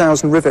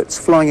 10,000 rivets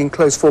flying in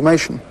close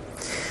formation.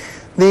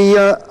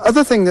 The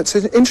other thing that's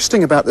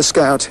interesting about the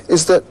Scout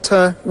is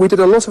that we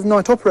did a lot of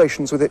night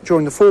operations with it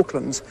during the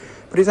Falklands,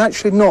 but it's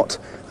actually not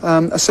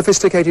a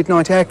sophisticated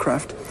night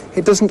aircraft.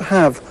 It doesn't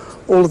have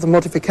all of the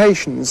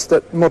modifications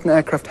that modern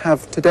aircraft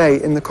have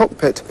today in the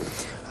cockpit,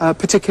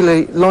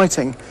 particularly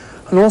lighting.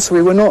 And also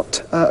we were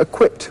not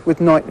equipped with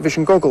night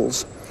vision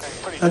goggles.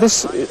 Now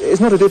this is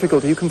not a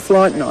difficulty, you can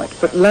fly at night,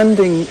 but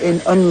landing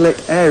in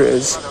unlit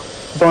areas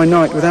by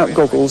night without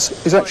goggles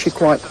is actually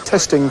quite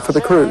testing for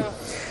the crew.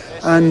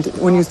 And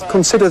when you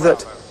consider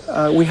that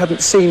we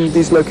hadn't seen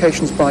these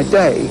locations by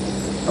day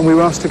and we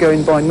were asked to go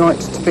in by night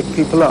to pick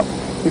people up,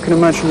 you can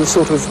imagine the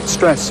sort of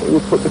stress it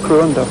would put the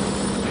crew under.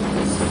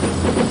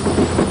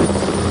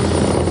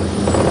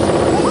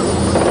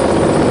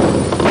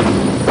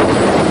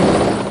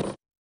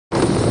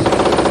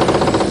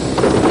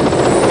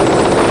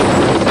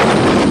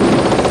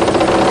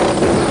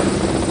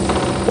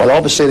 Well,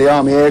 obviously the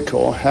Army Air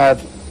Corps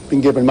have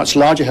been given much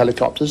larger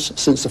helicopters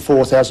since the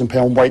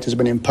 4,000-pound weight has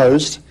been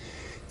imposed.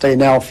 They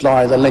now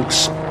fly the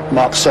Lynx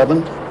Mark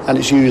 7, and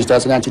it's used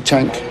as an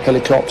anti-tank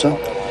helicopter,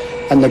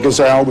 and the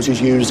Gazelle, which is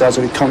used as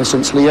a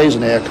reconnaissance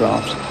liaison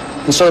aircraft.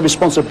 And so the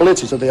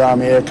responsibilities of the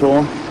Army Air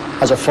Corps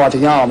as a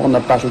fighting arm on the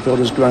battlefield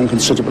has grown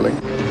considerably.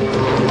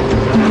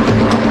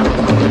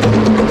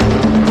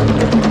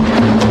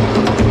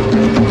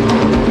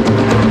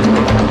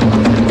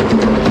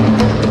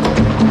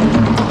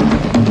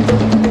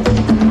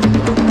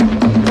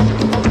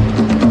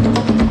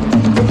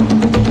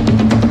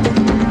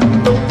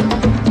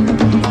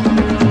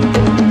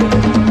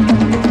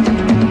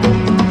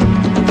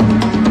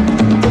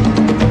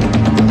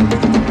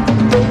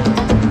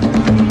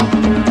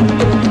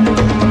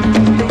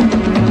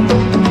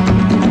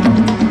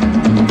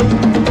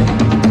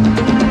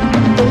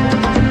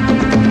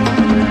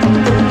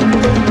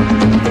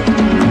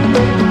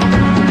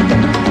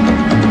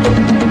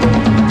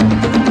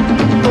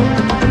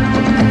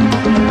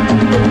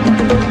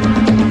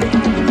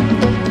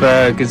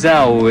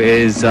 Gazelle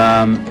is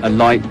a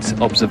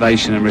light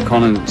observation and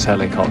reconnaissance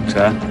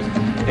helicopter.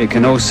 It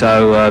can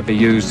also be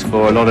used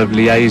for a lot of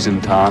liaison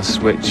tasks,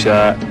 which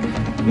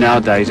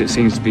nowadays it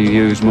seems to be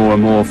used more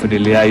and more for the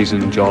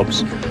liaison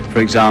jobs. For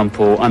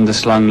example,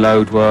 underslung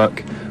load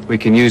work. We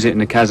can use it in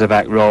the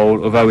Casevac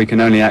role, although we can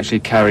only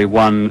actually carry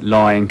one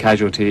lying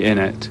casualty in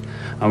it.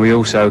 And we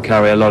also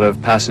carry a lot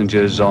of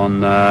passengers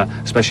on,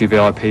 especially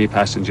VIP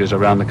passengers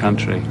around the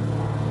country.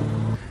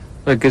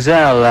 The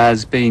Gazelle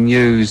has been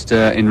used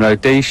in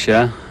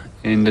Rhodesia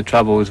in the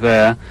troubles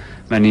there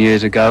many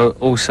years ago,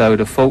 also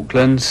the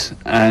Falklands,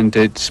 and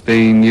it's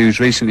been used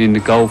recently in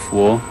the Gulf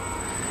War.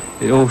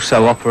 It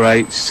also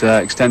operates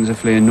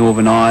extensively in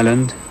Northern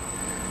Ireland.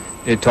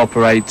 It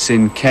operates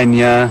in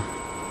Kenya,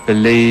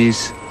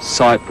 Belize,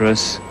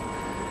 Cyprus,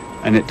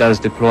 and it does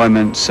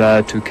deployments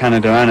to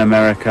Canada and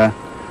America,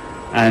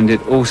 and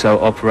it also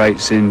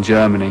operates in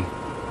Germany.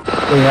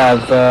 We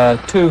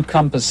have two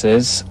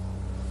compasses,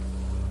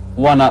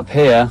 one up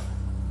here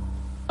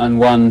and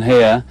one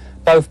here,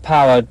 both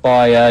powered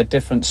by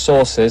different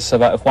sources, so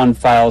that if one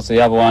fails the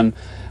other one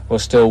will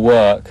still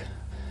work.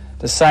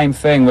 The same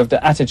thing with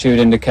the attitude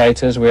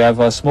indicators. We have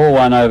a small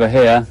one over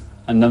here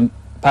and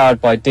powered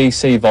by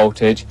DC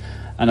voltage,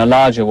 and a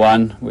larger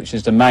one, which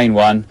is the main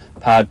one,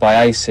 powered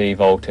by AC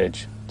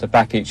voltage to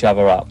back each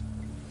other up.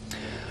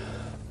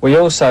 We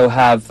also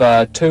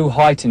have two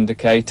height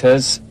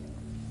indicators.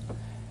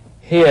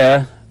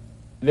 Here,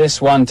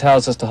 this one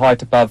tells us the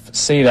height above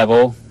sea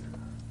level,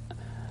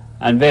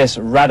 and this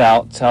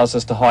radout tells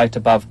us the height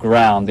above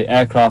ground. The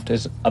aircraft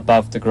is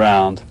above the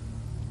ground.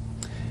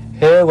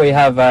 Here we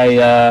have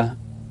a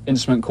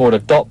instrument called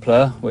a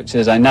Doppler, which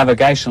is a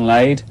navigational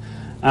aid,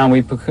 and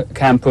we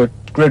can put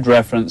grid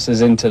references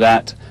into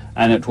that,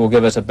 and it will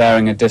give us a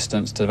bearing and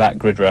distance to that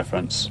grid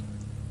reference.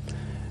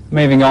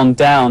 Moving on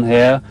down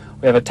here,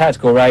 we have a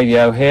tactical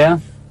radio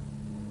here,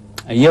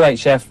 a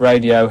UHF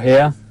radio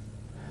here,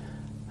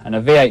 and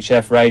a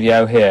VHF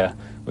radio here,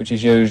 which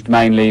is used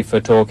mainly for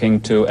talking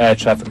to air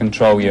traffic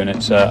control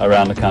units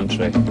around the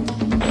country.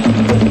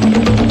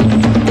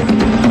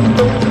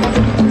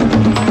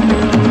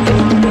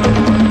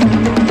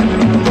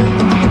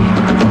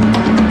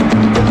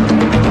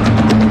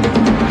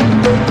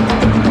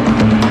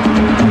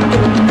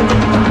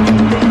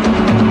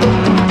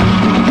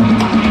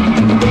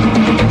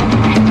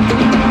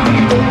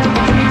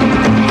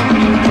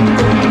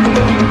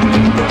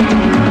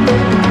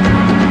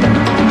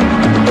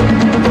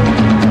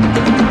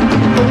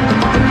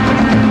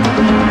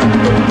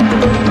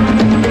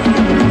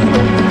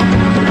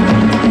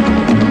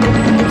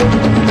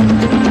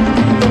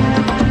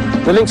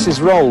 The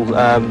Lynx's role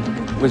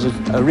was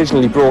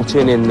originally brought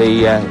in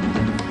the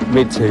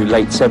mid to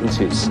late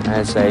 70s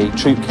as a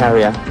troop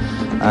carrier,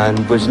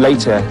 and was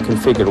later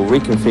configured or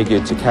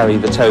reconfigured to carry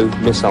the TOW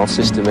missile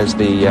system as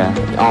the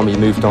Army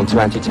moved on to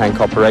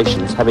anti-tank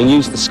operations. Having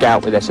used the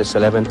Scout with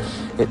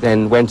SS-11, it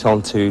then went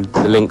on to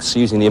the Lynx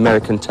using the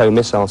American TOW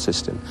missile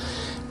system.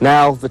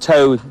 Now the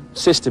TOW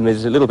system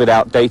is a little bit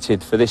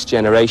outdated for this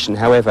generation,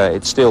 however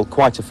it's still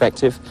quite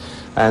effective,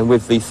 and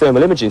with the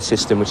thermal imaging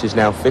system which is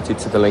now fitted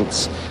to the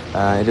Lynx,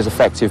 it is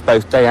effective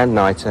both day and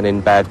night and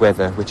in bad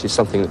weather, which is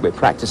something that we're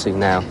practicing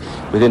now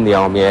within the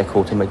Army Air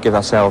Corps to give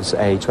ourselves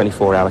a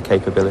 24-hour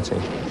capability.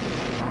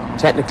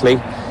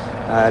 Technically,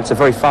 it's a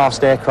very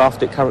fast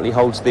aircraft. It currently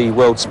holds the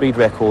world speed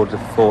record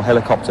for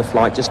helicopter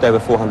flight, just over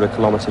 400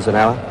 kilometers an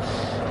hour,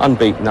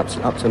 unbeaten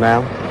up to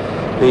now.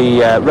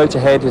 The rotor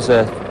head is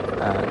a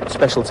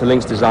special to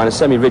Lynx design, a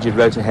semi-rigid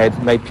rotor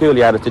head made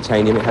purely out of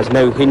titanium. It has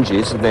no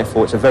hinges and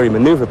therefore it's a very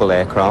manoeuvrable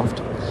aircraft.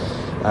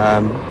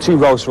 Two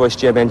Rolls-Royce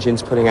Jem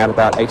engines putting out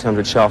about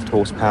 800 shaft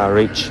horsepower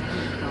each,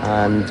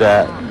 and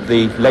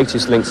the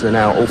latest Lynx are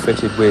now all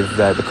fitted with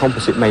the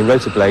composite main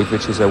rotor blade,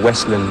 which is a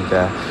Westland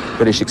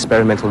British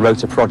experimental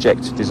rotor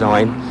project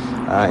design,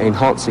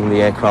 enhancing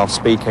the aircraft's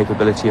speed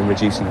capability and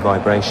reducing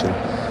vibration,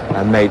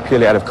 made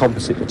purely out of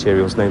composite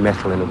materials, no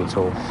metal in it at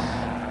all.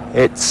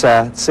 It's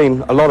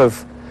seen a lot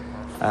of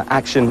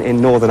action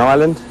in Northern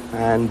Ireland,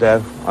 and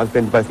I've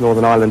been to both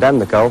Northern Ireland and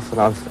the Gulf,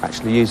 and I've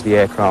actually used the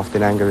aircraft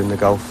in anger in the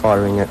Gulf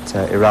firing at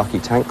Iraqi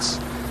tanks.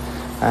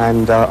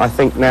 And I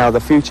think now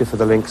the future for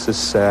the Lynx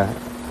is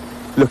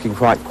looking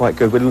quite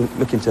good. We're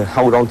looking to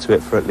hold on to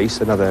it for at least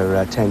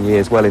another 10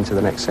 years, well into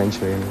the next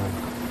century anyway.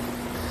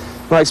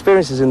 My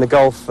experiences in the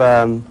Gulf,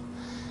 I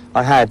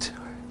had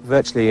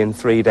virtually in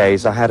 3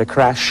 days. I had a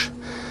crash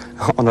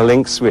on a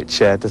Lynx, which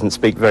doesn't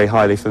speak very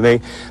highly for me,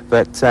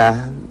 but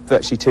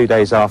virtually 2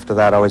 days after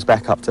that I was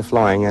back up to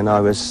flying, and I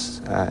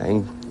was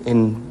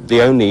in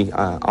the only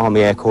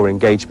Army Air Corps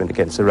engagement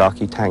against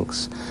Iraqi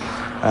tanks.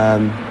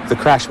 The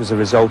crash was a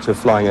result of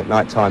flying at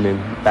night time in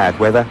bad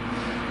weather.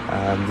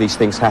 These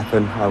things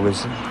happen. I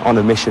was on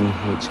a mission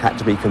which had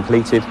to be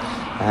completed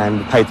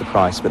and paid the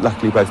price, but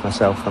luckily both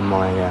myself and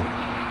my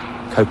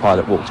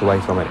co-pilot walked away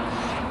from it.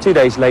 2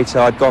 days later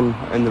I'd gone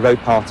in the road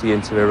party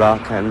into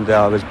Iraq, and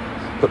I was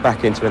put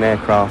back into an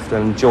aircraft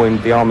and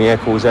joined the Army Air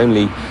Corps'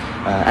 only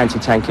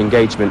anti-tank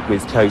engagement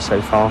with TOW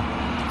so far,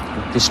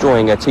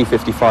 destroying a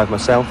T-55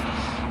 myself,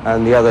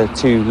 and the other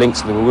two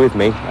Lynx that were with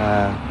me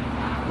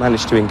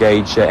managed to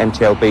engage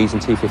MTLBs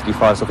and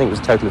T-55s. I think it was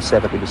a total of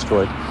 70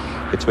 destroyed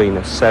between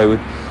us. So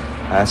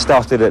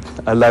started at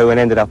a low and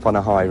ended up on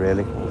a high,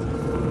 really.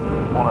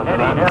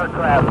 Any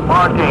aircraft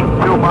marking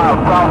 2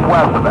 miles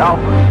southwest of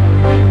Alpha.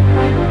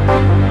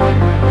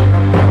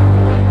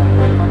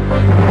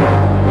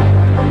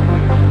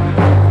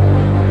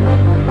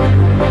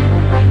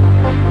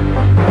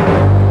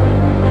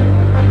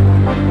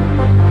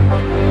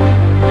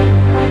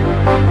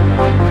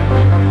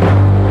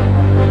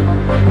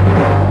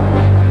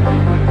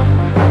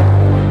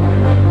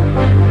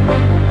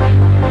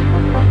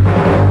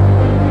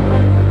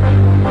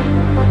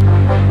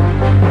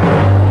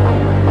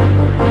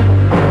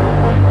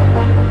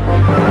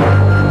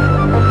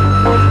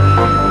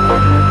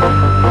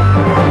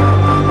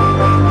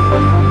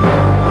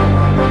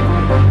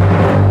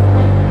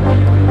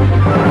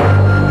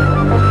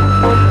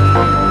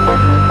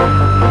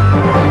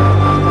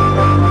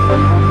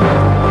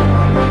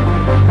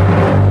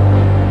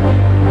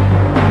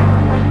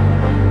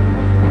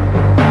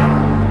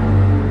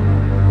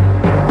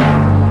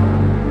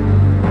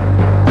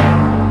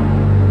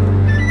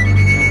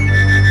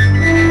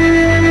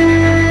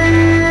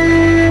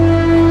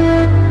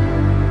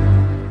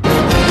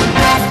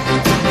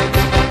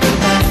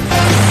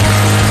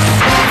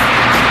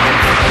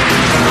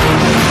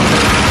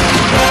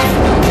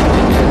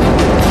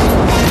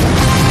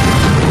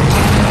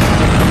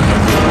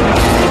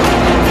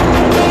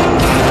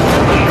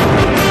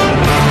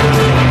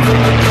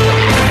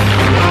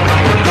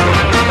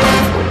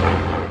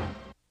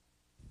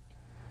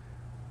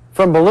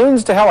 From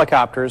balloons to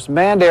helicopters,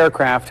 manned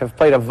aircraft have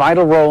played a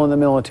vital role in the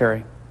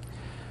military.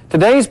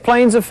 Today's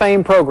Planes of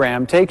Fame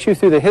program takes you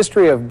through the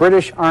history of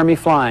British Army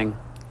flying.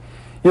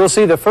 You'll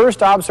see the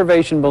first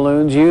observation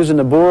balloons used in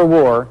the Boer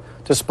War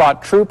to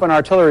spot troop and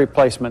artillery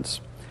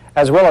placements,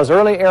 as well as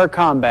early air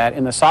combat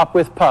in the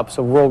Sopwith Pups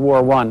of World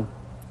War I.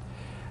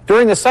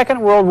 During the Second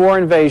World War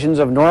invasions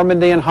of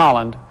Normandy and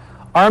Holland,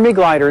 Army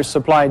gliders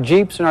supplied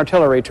jeeps and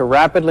artillery to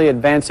rapidly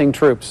advancing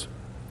troops.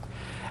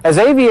 As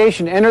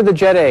aviation entered the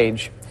jet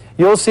age,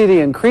 you'll see the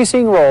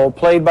increasing role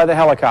played by the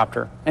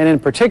helicopter, and in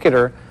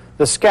particular,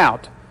 the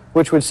Scout,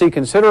 which would see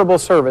considerable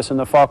service in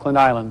the Falkland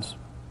Islands.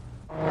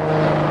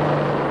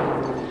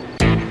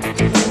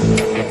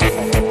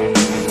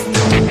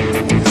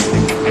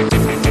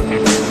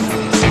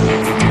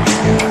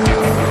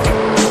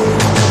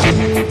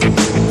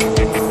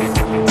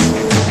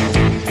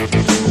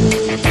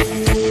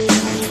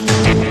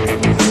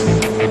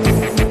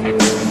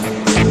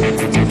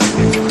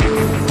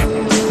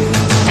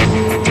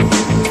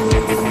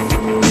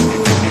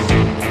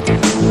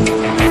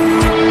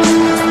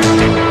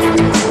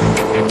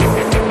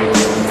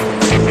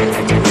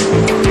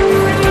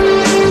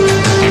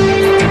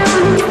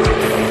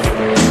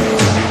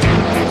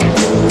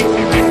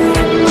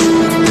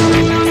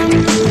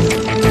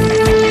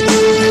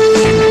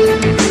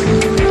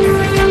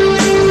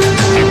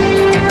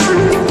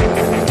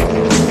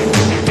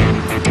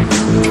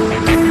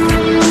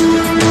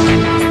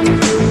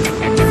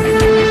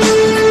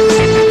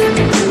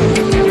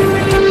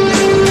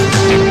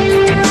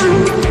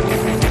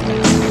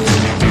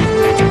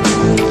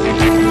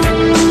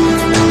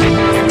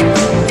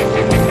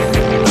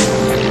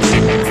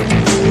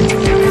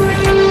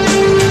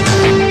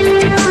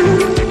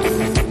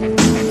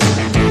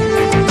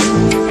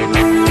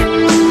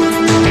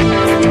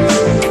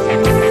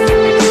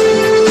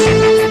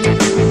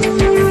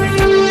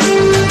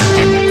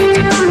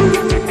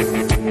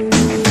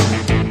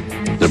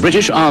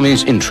 British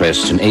Army's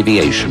interest in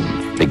aviation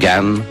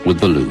began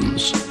with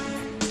balloons.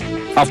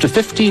 After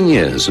 15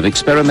 years of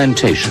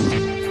experimentation,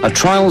 a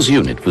trials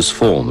unit was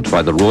formed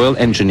by the Royal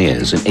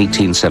Engineers in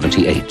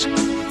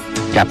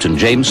 1878. Captain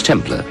James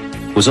Templar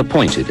was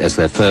appointed as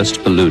their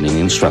first ballooning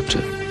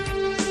instructor.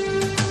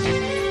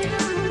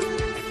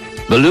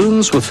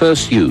 Balloons were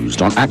first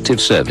used on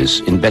active service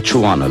in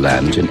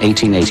Bechuanaland in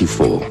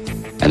 1884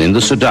 and in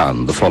the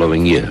Sudan the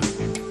following year.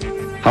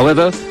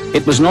 However,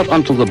 it was not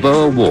until the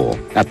Boer War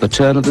at the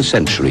turn of the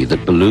century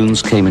that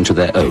balloons came into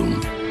their own,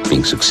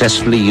 being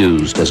successfully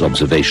used as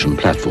observation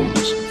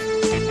platforms.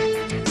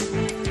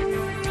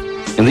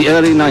 In the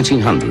early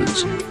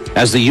 1900s,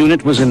 as the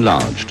unit was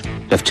enlarged,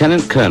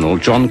 Lieutenant Colonel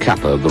John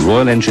Capper of the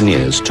Royal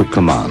Engineers took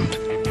command.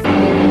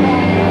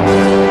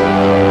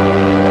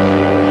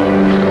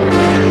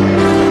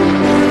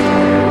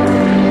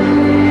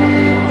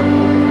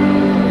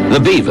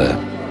 The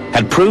Beaver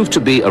had proved to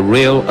be a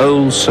real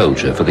old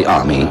soldier for the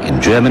Army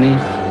in Germany,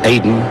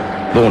 Aden,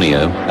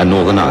 Borneo and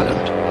Northern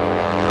Ireland.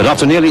 But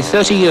after nearly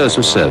 30 years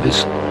of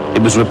service,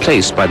 it was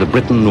replaced by the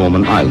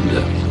Briton-Norman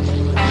Islander.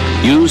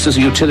 Used as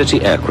a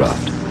utility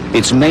aircraft,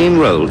 its main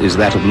role is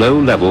that of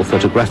low-level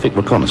photographic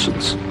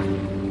reconnaissance.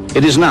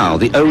 It is now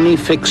the only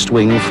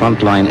fixed-wing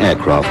frontline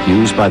aircraft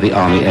used by the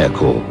Army Air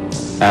Corps,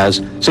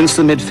 as, since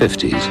the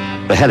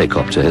mid-50s, the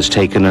helicopter has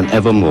taken an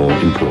ever more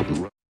important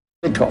role.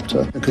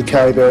 Helicopter that could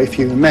carry very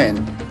few men,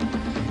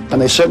 and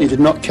they certainly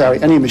did not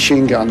carry any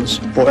machine guns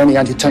or any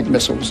anti-tank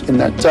missiles in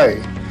that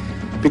day,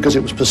 because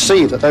it was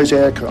perceived that those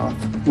aircraft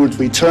would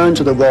return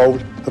to the role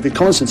of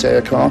reconnaissance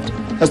aircraft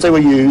as they were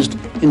used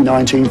in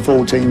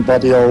 1914 by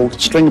the old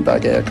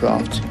string-bag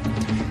aircraft.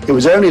 It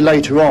was only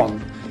later on,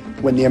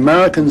 when the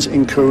Americans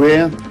in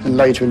Korea and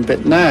later in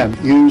Vietnam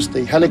used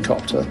the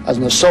helicopter as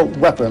an assault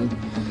weapon,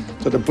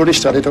 that the British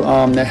started to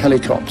arm their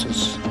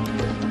helicopters.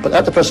 But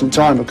at the present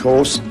time, of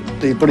course,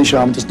 the British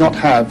Army does not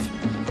have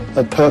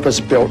a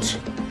purpose-built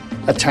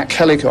attack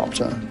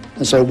helicopter,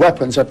 and so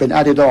weapons have been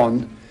added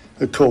on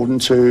according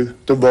to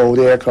the role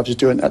the aircraft is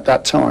doing at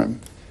that time.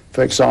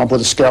 For example,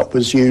 the Scalp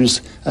was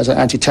used as an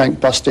anti-tank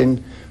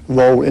busting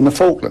role in the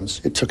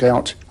Falklands. It took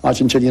out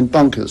Argentinian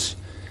bunkers.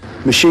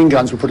 Machine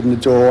guns were put in the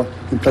door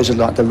in places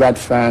like the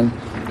Radfan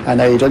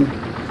and Aden,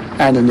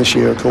 and in this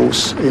year, of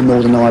course, in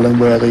Northern Ireland,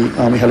 where the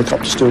Army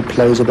helicopter still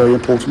plays a very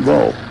important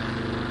role.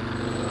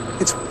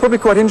 It's probably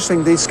quite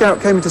interesting. The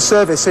Scout came into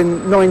service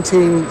in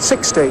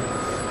 1960,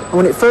 and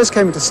when it first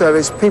came into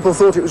service, people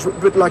thought it was a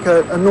bit like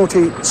a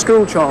naughty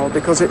school child,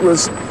 because it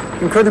was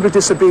incredibly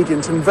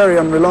disobedient and very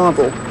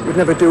unreliable. It would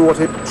never do what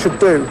it should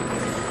do.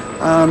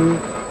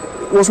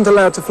 It wasn't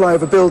allowed to fly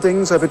over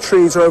buildings, over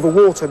trees or over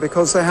water,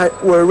 because they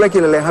were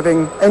regularly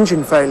having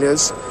engine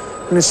failures.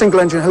 In a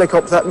single-engine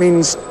helicopter, that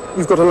means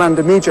you've got to land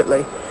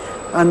immediately.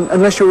 And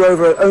unless you're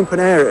over open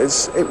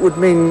areas, it would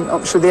mean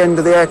obviously the end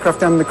of the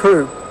aircraft and the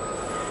crew.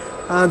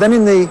 Then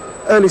in the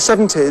early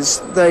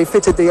 70s, they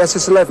fitted the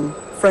SS-11,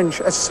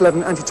 French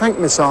SS-11 anti-tank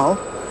missile,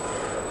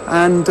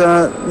 and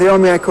the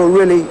Army Air Corps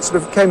really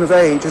sort of came of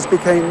age as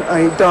became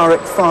a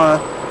direct fire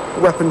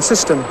weapon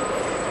system.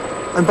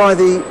 And by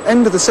the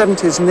end of the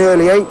 70s and the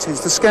early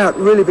 80s, the Scout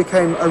really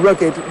became a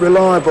rugged,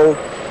 reliable,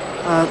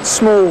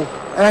 small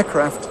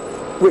aircraft,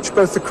 which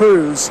both the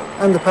crews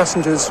and the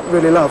passengers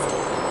really loved.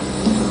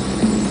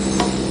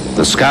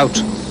 The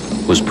Scout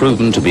was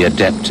proven to be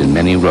adept in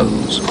many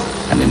roles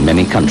and in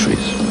many countries.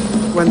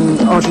 When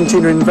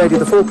Argentina invaded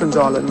the Falklands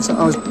Islands,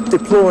 I was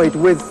deployed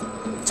with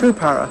 2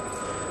 para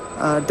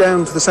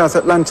down to the South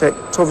Atlantic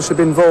to obviously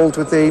be involved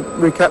with the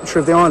recapture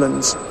of the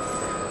islands.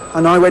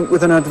 And I went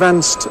with an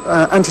advanced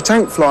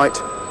anti-tank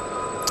flight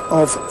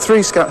of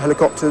 3 Scout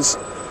helicopters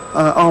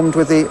armed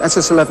with the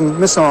SS-11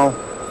 missile.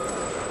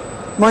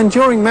 My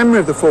enduring memory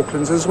of the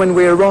Falklands is when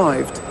we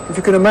arrived. If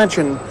you can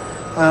imagine,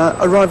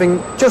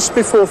 arriving just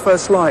before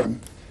first light.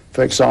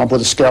 For example,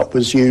 the Scalp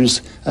was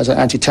used as an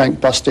anti-tank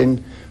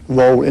busting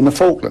role in the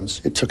Falklands.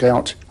 It took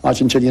out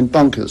Argentinian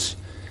bunkers.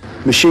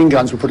 Machine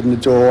guns were put in the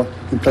door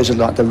in places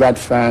like the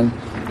Radfan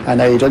and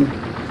Aden,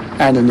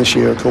 and in this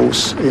year, of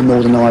course, in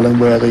Northern Ireland,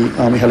 where the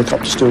Army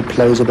helicopter still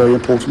plays a very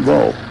important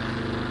role.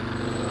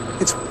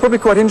 It's probably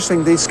quite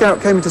interesting. The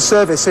Scout came into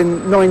service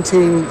in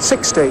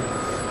 1960,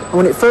 and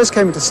when it first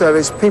came into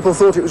service, people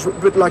thought it was a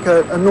bit like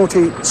a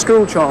naughty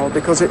school child,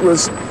 because it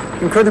was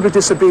incredibly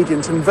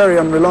disobedient and very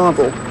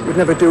unreliable. It would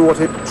never do what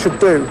it should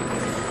do.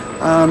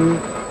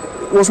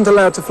 It wasn't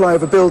allowed to fly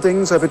over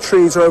buildings, over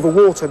trees or over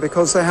water,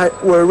 because they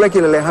were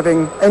regularly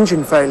having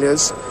engine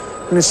failures.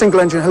 In a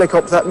single-engine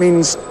helicopter, that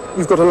means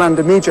you've got to land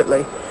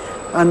immediately.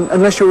 And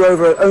unless you're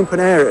over open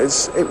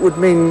areas, it would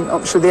mean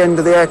obviously the end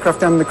of the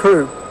aircraft and the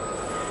crew.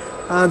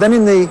 Then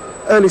in the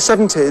early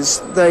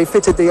 70s, they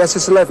fitted the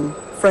SS-11,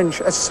 French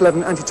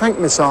SS-11 anti-tank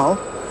missile,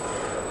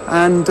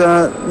 and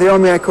the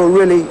Army Air Corps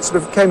really sort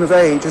of came of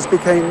age as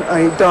became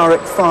a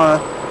direct fire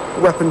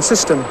weapon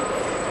system.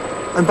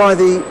 And by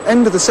the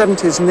end of the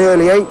 70s and the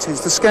early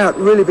 80s, the Scout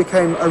really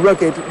became a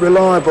rugged,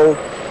 reliable,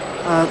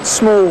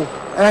 small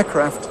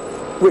aircraft,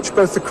 which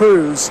both the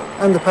crews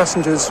and the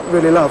passengers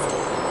really loved.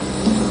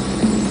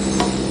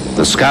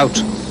 The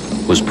Scout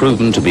was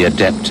proven to be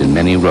adept in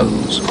many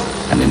roles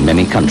and in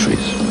many countries.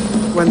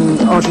 When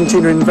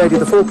Argentina invaded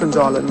the Falklands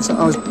Islands,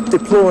 I was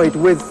deployed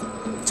with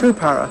 2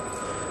 para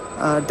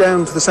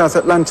down to the South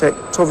Atlantic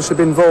to obviously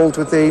be involved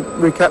with the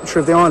recapture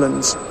of the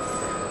islands.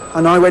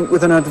 And I went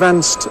with an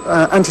advanced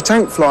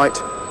anti-tank flight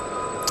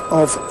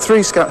of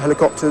 3 scout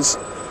helicopters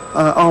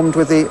armed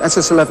with the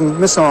SS-11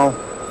 missile.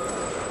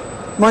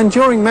 My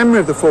enduring memory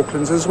of the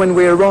Falklands is when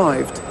we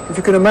arrived. If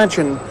you can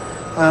imagine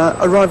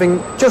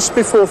arriving just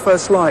before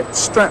first light,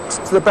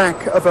 strapped to the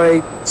back of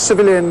a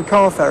civilian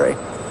car ferry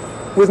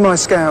with my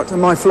scout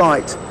and my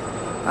flight,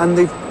 and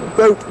the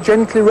boat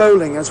gently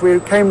rolling as we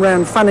came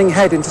round Fanning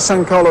Head into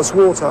San Carlos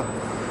water.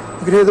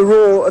 You could hear the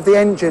roar of the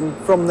engine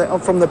from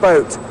the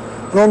boat.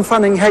 And on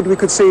Fanning Head we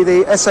could see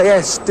the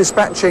SAS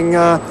dispatching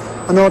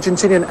an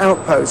Argentinian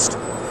outpost,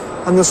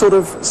 and the sort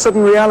of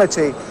sudden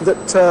reality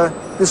that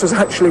this was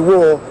actually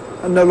war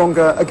and no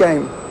longer a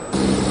game.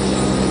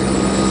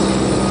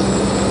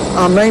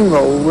 Our main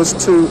role was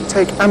to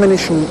take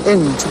ammunition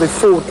in to the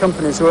forward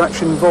companies who were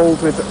actually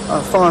involved with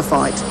a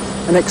firefight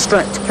and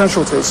extract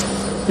casualties.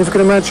 If you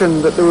can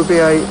imagine that there would be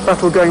a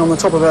battle going on the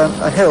top of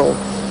a hill,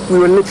 we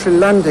were literally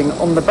landing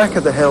on the back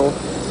of the hill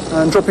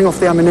and dropping off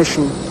the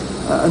ammunition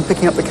and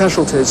picking up the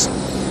casualties.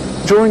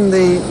 During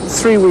the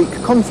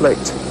 3-week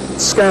conflict,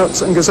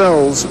 Scouts and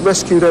Gazelles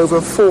rescued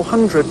over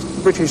 400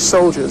 British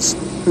soldiers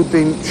who'd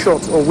been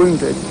shot or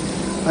wounded,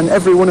 and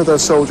every one of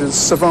those soldiers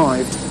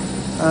survived.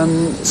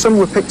 Some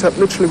were picked up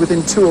literally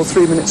within 2 or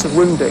 3 minutes of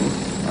wounding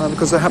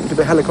because there happened to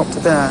be a helicopter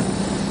there.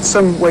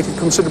 Some waited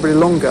considerably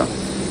longer,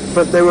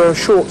 but they were a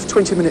short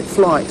 20-minute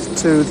flight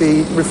to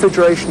the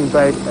refrigeration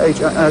bay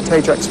at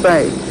Ajax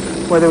Bay,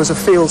 where there was a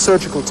field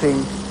surgical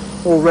team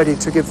all ready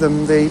to give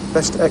them the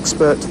best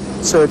expert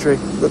surgery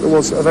that there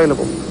was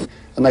available.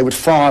 And they would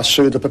fire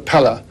through the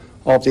propeller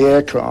of the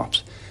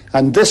aircraft.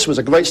 And this was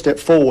a great step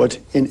forward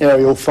in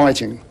aerial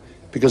fighting,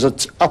 because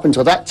up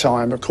until that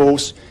time, of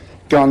course,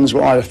 guns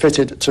were either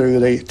fitted to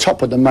the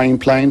top of the main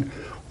plane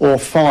or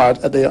fired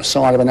at the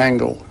side of an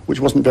angle, which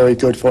wasn't very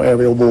good for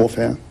aerial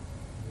warfare.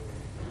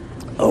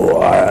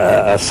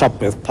 A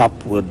Sopwith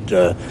pup would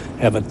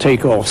have a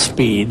takeoff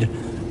speed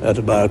at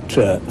about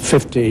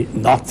 50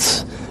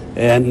 knots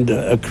and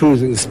a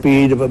cruising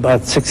speed of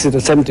about 60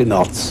 to 70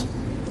 knots.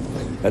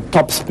 At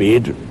top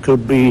speed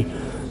could be,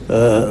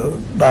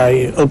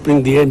 by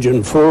opening the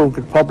engine full,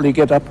 could probably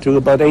get up to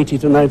about 80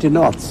 to 90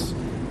 knots.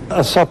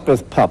 A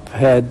Sopwith pup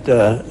had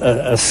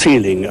a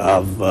ceiling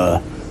of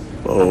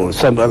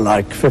somewhere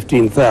like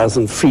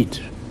 15,000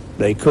 feet.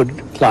 They could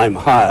climb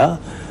higher,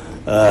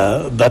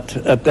 but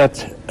at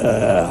that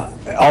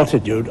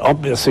altitude,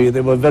 obviously,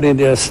 they were very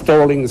near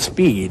stalling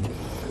speed.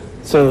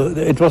 So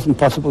it wasn't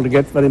possible to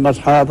get very much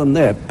higher than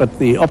that. But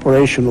the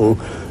operational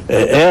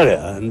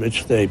area in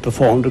which they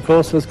performed, of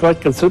course, was quite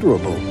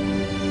considerable.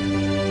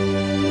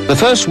 The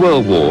First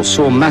World War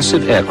saw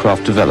massive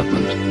aircraft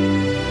development.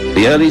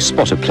 The early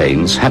spotter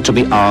planes had to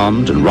be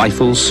armed, and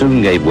rifles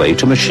soon gave way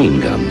to machine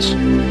guns.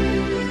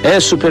 Air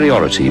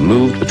superiority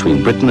moved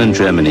between Britain and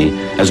Germany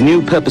as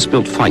new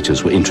purpose-built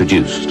fighters were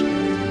introduced.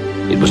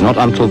 It was not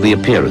until the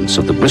appearance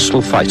of the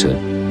Bristol fighter,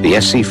 the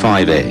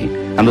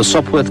SC-5A, and the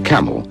Sopwith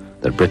Camel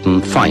that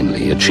Britain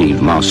finally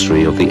achieved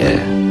mastery of the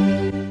air.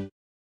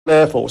 The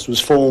Air Force was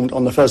formed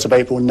on the 1st of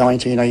April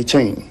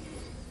 1918.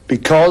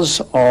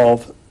 Because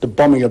of the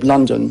bombing of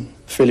London,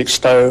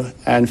 Felixstowe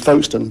and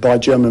Folkestone by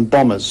German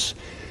bombers,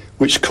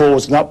 which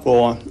caused an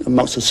uproar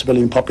amongst the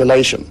civilian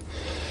population.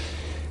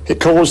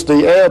 It caused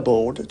the Air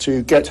Board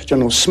to get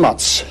General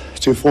Smuts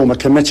to form a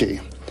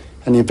committee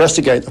and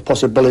investigate the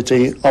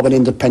possibility of an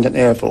independent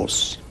Air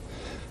Force.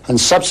 And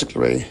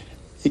subsequently,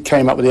 it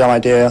came up with the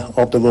idea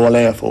of the Royal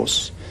Air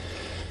Force.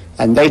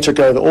 And they took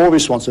over all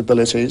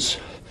responsibilities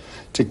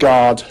to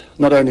guard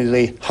not only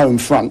the home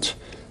front,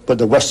 but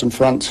the Western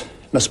Front,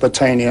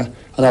 Mesopotamia,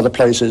 and other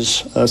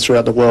places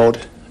throughout the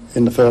world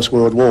in the First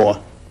World War.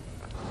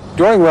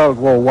 During World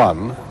War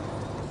I,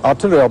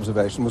 artillery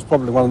observation was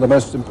probably one of the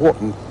most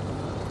important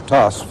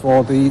tasks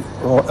for the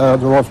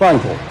Royal Flying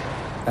Corps.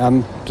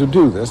 And to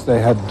do this, they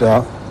had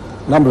a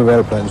number of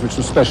aeroplanes which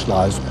were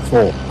specialized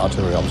for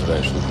artillery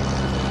observation.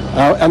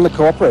 And the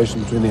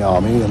cooperation between the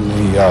Army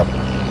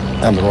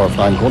and the Royal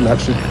Flying Corps, and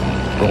actually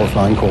the Royal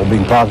Flying Corps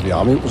being part of the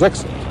Army, was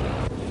excellent.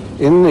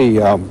 In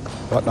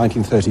about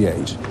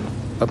 1938,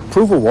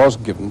 approval was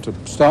given to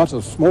start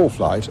a small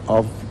flight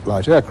of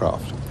light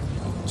aircraft.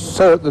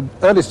 So at the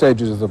early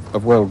stages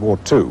of World War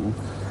II,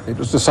 it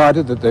was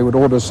decided that they would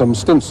order some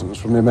Stinsons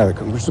from the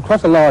Americans, which was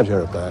quite a large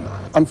aeroplane.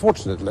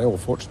 Unfortunately, or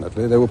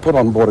fortunately, they were put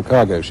on board a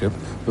cargo ship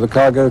with a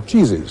cargo of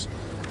cheeses.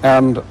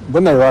 And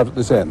when they arrived at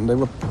this end, they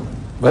were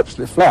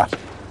virtually flat.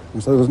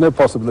 And so there was no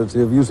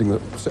possibility of using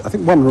them. I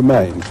think one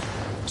remained.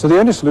 So the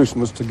only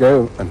solution was to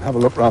go and have a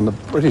look around the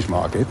British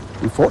market.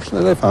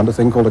 Unfortunately, they found a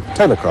thing called a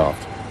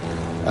Taylorcraft,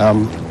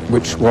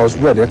 which was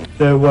ready.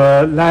 There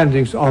were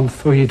landings on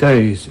 3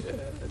 days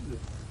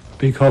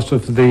because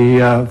of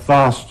the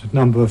vast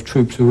number of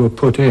troops who were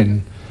put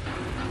in.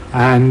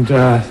 And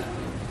the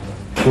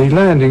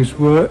landings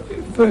were,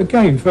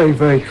 again, very,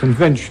 very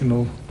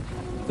conventional.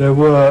 There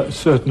were a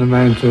certain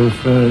amount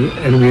of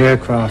enemy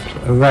aircraft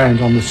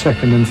around on the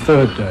second and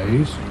third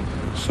days.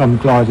 Some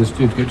gliders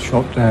did get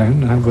shot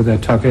down with their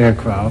tug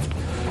aircraft,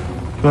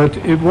 but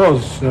it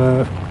was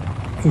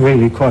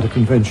really quite a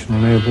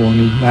conventional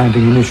airborne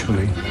landing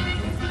initially.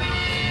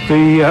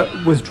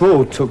 The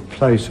withdrawal took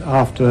place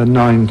after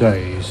 9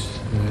 days.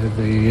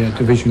 The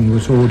division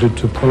was ordered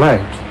to pull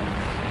out.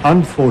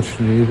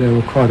 Unfortunately, there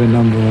were quite a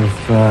number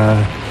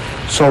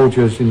of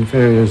soldiers in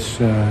various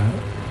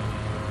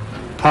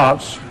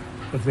parts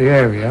of the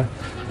area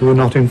who were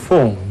not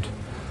informed.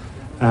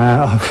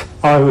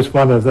 I was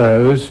one of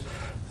those,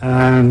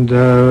 and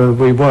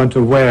we weren't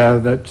aware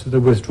that the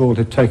withdrawal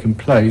had taken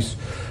place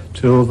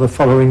till the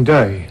following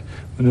day,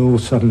 when it all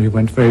suddenly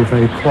went very,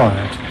 very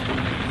quiet,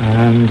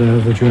 and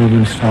the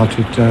Germans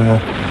started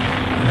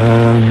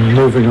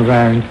moving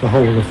around the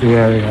whole of the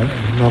area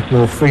and a lot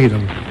more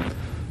freedom.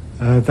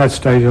 At that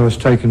stage I was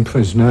taken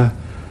prisoner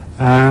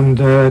and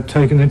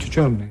taken into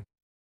Germany.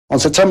 On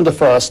September the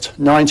 1st,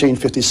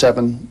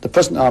 1957, the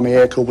present Army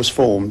Air Corps was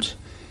formed.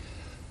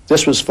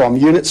 This was from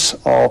units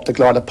of the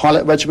Glider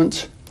Pilot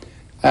Regiment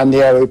and the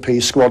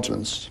AOP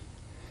squadrons.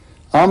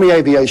 Army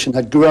aviation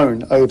had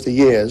grown over the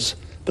years,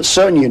 but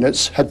certain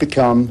units had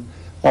become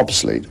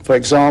obsolete. For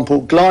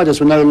example,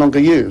 gliders were no longer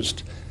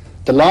used.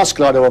 The last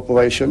glider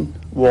operation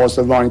was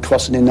the Rhine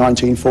crossing in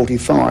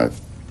 1945.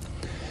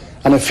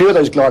 And a few of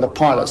those glider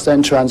pilots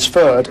then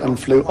transferred and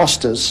flew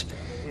Osters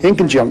in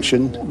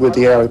conjunction with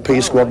the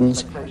AOP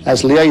squadrons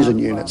as liaison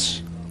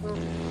units.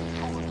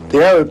 The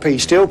AOP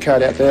still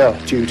carried out their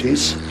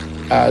duties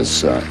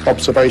as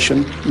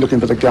observation, looking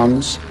for the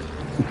guns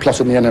and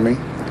plotting the enemy,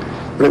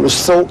 but it was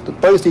thought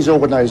that both these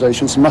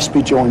organisations must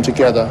be joined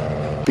together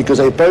because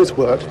they both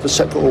worked for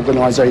separate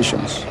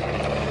organisations.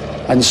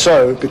 And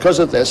so, because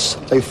of this,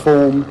 they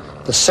form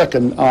the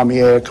 2nd Army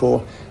Air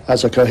Corps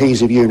as a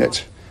cohesive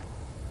unit.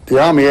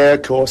 The Army Air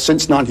Corps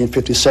since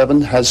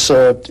 1957 has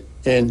served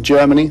in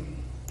Germany,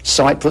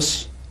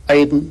 Cyprus,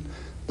 Aden,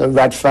 the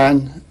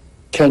Radfan,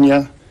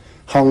 Kenya,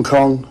 Hong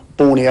Kong,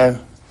 Borneo,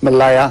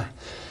 Malaya,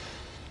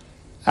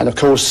 and of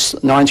course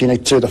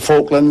 1982 the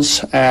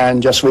Falklands,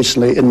 and just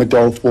recently in the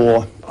Gulf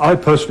War. I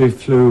personally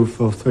flew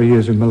for 3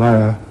 years in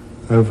Malaya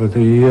over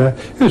the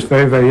it was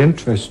very, very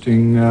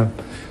interesting. It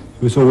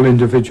was all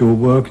individual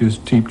work. It was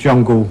deep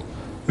jungle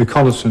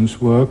reconnaissance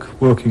work,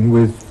 working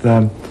with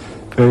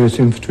various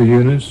infantry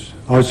units.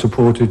 I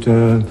supported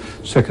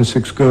 2nd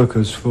 6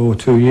 Gurkhas for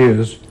 2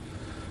 years.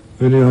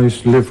 Really, I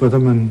used to live with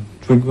them and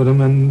drink with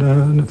them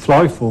and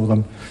fly for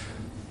them.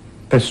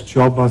 Best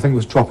job, I think,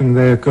 was dropping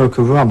their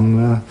Gurkha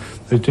rum.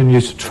 They didn't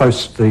used to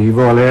trust the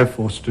Royal Air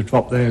Force to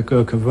drop their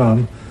Gurkha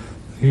rum.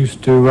 They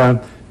used to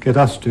get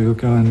us to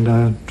go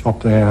and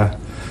drop their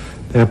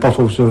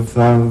bottles of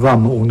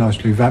rum, all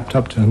nicely wrapped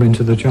up to them,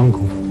 into the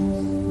jungle.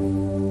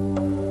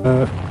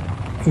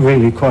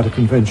 Really quite a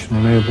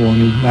conventional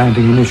airborne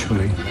landing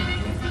initially.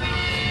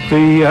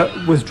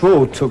 The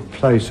withdrawal took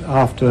place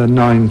after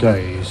 9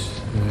 days.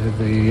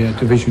 The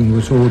division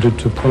was ordered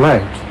to pull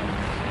out.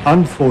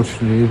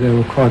 Unfortunately, there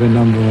were quite a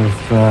number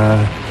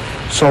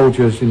of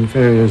soldiers in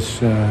various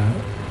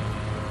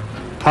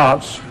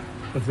parts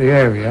of the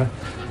area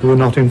who were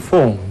not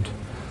informed.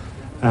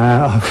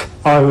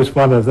 I was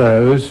one of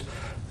those,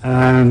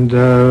 and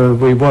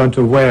we weren't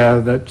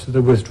aware that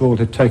the withdrawal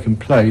had taken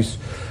place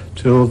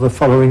till the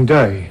following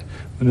day,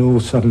 when it all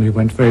suddenly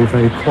went very,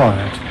 very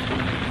quiet,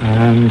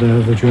 and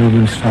the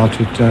Germans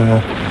started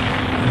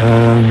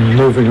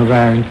moving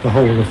around the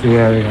whole of the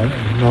area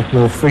and a lot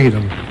more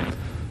freedom.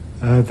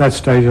 At that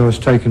stage I was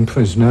taken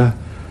prisoner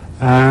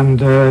and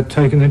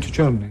taken into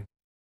Germany.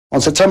 On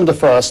September the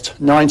 1st,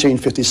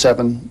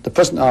 1957, the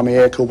present Army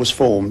Air Corps was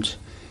formed.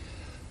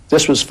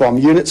 This was from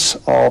units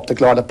of the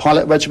Glider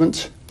Pilot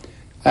Regiment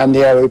and the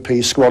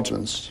AOP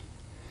squadrons.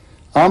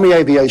 Army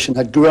aviation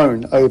had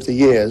grown over the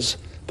years,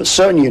 but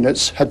certain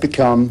units had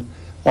become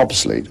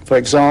obsolete. For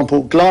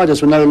example,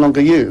 gliders were no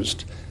longer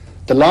used.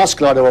 The last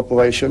glider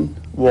operation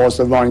was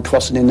the Rhine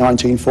crossing in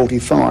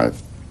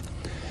 1945.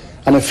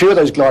 And a few of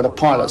those glider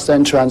pilots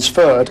then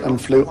transferred and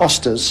flew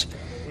Osters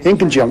in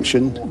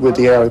conjunction with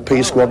the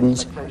AOP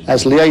squadrons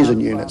as liaison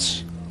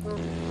units.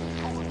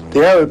 The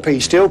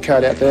AOP still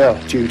carried out their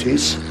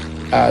duties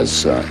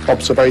as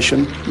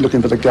observation,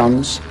 looking for the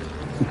guns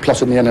and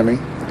plotting the enemy,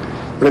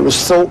 but it was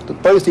thought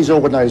that both these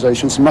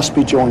organisations must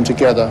be joined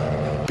together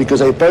because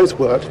they both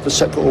worked for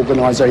separate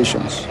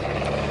organisations.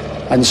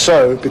 And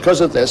so, because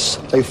of this,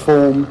 they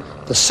form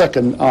the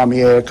 2nd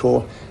Army Air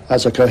Corps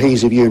as a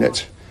cohesive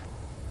unit.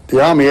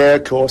 The Army Air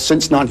Corps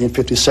since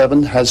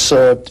 1957 has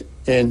served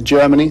in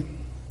Germany,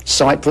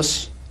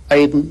 Cyprus,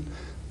 Aden,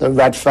 the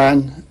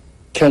Radfan,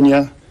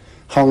 Kenya,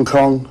 Hong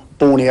Kong,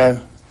 Borneo,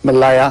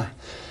 Malaya,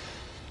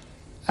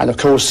 and of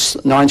course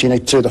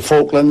 1982 the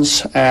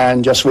Falklands,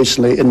 and just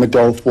recently in the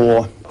Gulf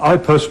War. I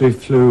personally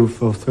flew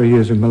for 3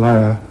 years in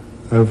Malaya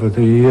over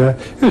the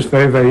it was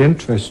very, very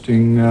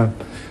interesting. It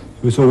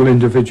was all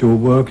individual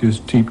work. It was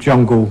deep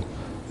jungle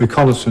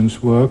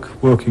reconnaissance work,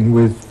 working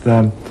with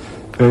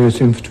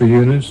various infantry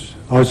units.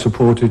 I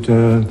supported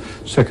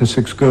 2nd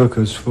 6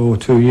 Gurkhas for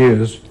 2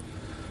 years.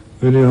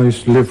 Really, I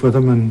used to live with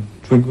them and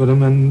drink with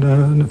them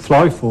and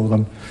fly for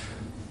them.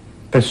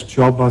 Best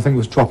job, I think,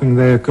 was dropping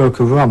their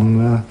Gurkha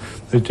rum.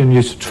 They didn't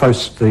used to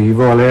trust the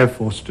Royal Air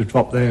Force to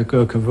drop their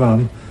Gurkha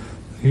rum.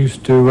 They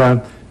used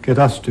to get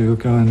us to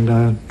go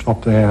and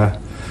drop their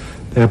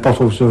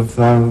bottles of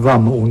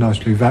rum, all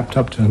nicely wrapped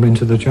up to them,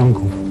 into the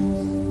jungle.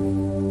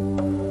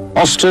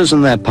 Osters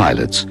and their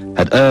pilots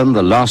had earned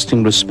the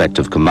lasting respect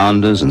of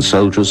commanders and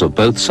soldiers of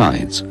both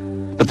sides,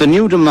 but the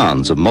new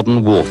demands of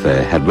modern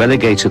warfare had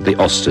relegated the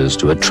Osters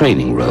to a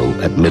training role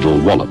at Middle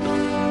Wallop.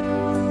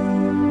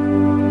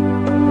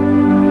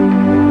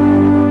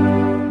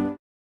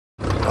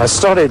 I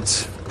started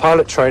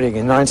pilot training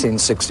in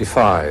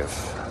 1965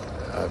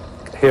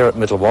 here at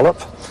Middle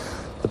Wallop.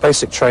 The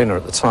basic trainer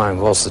at the time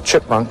was the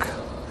Chipmunk.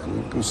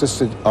 It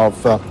consisted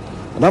of a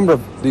number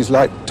of these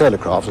light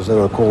tailorcrafts, as they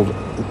were called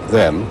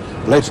then,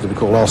 later to be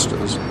called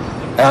Osters,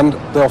 and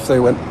off they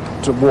went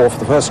to war for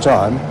the first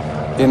time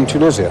in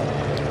Tunisia.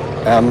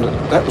 And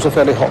that was a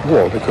fairly hot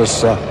war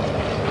because the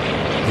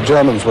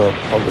Germans were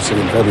obviously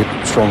in very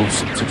strong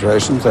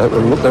situations. There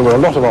were a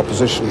lot of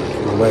opposition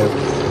in the way of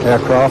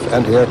aircraft,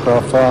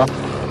 anti-aircraft fire,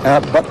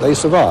 but they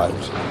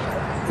survived.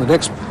 The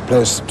next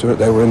place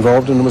they were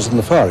involved in was in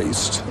the Far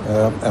East,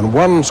 and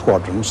one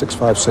squadron,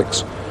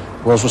 656,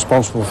 was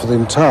responsible for the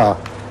entire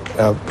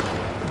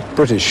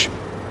British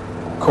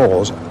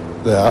cause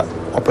there,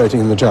 operating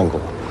in the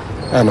jungle.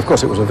 And of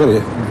course it was a very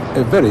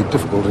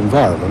difficult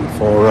environment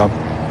for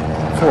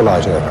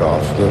light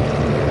aircraft. The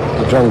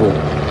jungle,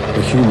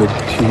 the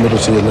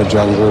humidity in the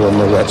jungle and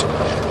the wet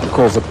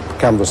caused the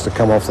canvas to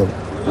come off the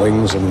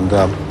wings, and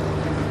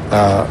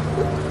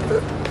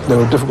they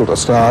were difficult to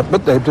start,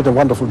 but they did a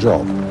wonderful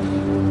job.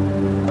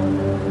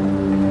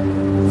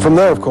 From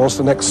there, of course,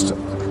 the next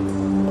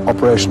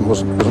operation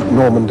was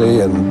Normandy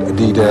and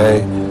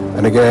D-Day,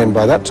 and again,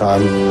 by that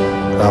time,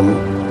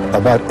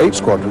 about 8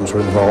 squadrons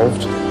were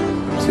involved.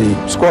 The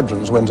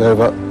squadrons went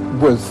over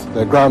with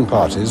their ground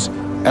parties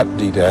at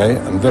D-Day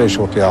and very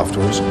shortly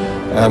afterwards,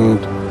 and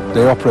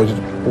they operated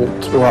all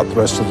throughout the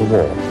rest of the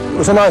war. It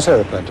was a nice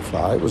aeroplane to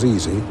fly. It was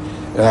easy.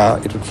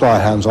 It would fly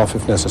hands-off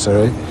if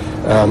necessary.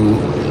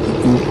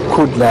 You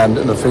could land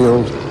in a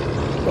field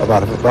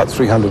about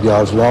 300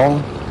 yards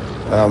long.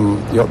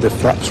 The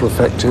flaps were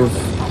effective.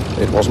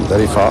 It wasn't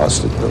very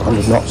fast.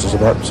 100 knots is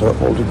about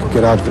all you could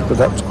get out of it, but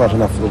that was quite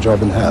enough for the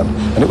job in hand.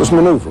 And it was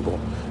manoeuvrable.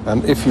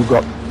 And if you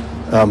got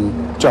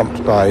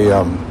jumped by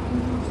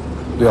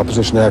the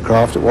opposition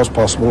aircraft, it was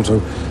possible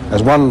to,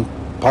 as one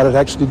pilot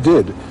actually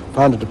did,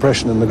 find a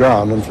depression in the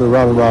ground and flew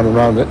round and round and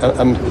round it,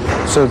 and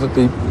so that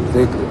the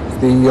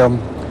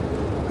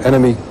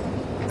enemy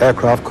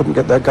aircraft couldn't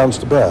get their guns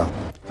to bear.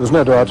 There was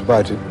no doubt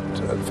about it.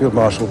 Field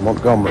Marshal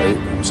Montgomery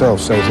himself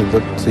stated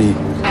that the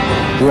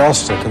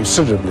Oster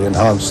considerably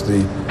enhanced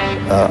the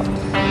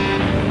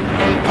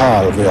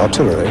power of the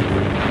artillery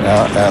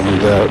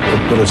and the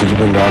ability to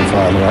bring down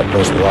fire in the right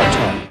place at the right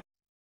time.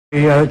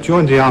 I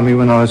joined the Army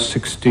when I was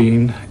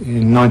 16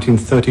 in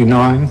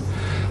 1939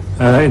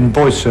 in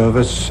boy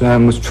service,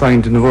 and was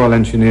trained in the Royal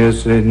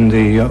Engineers in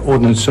the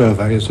Ordnance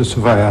Survey as a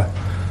surveyor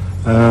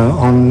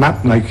on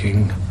map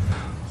making.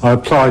 I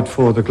applied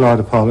for the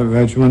Glider Pilot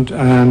Regiment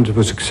and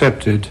was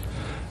accepted,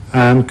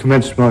 and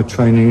commenced my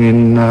training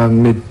in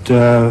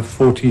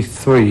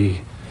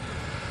mid-43.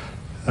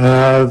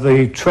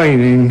 The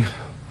training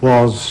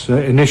was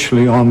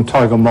initially on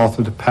Tiger Moth,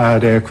 the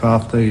powered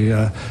aircraft,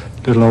 the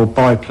little old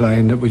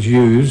biplane that was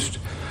used,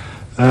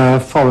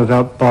 followed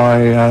up by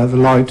the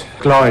light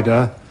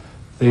glider,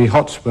 the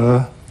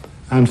Hotspur,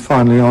 and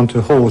finally onto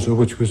Hawser,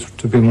 which was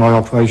to be my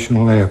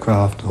operational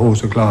aircraft, the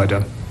Hawser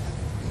glider.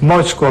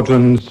 My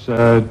squadron's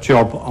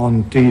job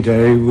on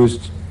D-Day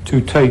was to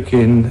take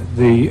in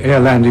the Air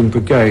Landing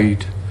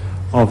Brigade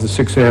of the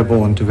 6th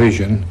Airborne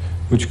Division,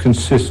 which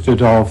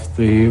consisted of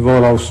the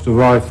Royal Ulster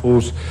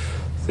Rifles,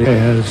 the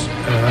airs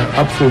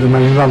up through the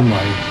main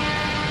runway.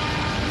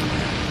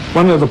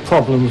 One of the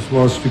problems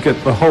was to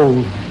get the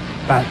whole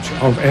batch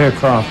of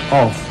aircraft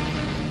off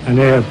and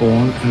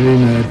airborne and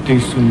in a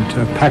decent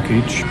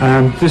package,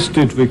 and this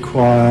did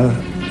require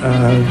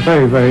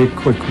very, very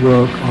quick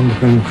work on the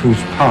wing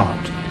crew's part.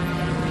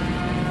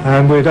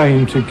 And we'd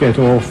aim to get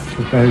off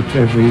about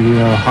every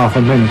half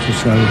a minute or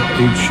so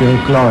each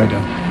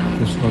glider,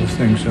 this sort of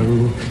thing. So it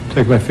will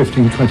take about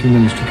 15-20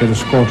 minutes to get a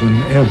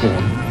squadron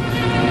airborne.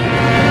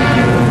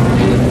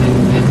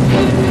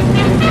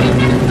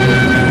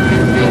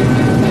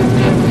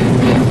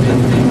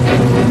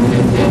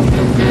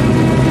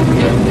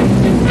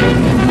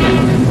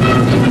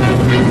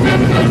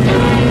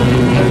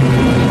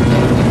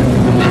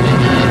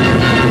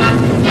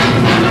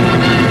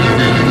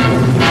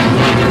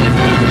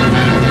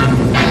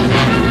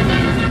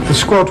 The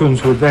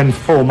squadrons would then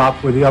form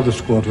up with the other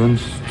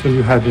squadrons till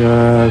you had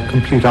a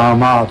complete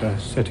armada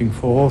setting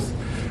forth.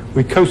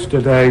 We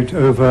coasted out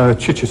over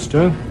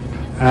Chichester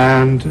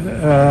and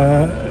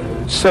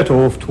set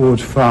off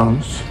towards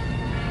France.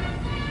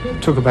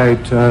 It took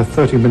about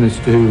 30 minutes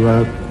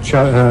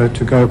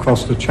to go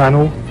across the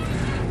channel,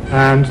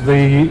 and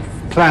the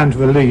planned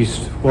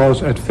release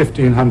was at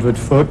 1,500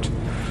 foot.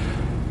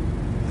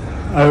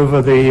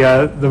 over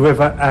the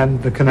river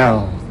and the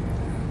canal.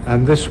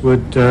 And this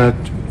would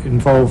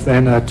involve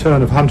then a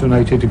turn of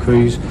 180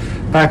 degrees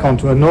back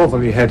onto a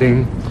northerly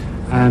heading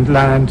and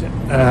land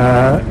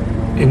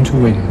into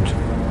wind.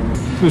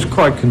 It was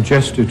quite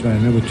congested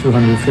then. There were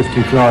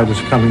 250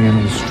 gliders coming in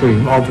on the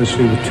stream,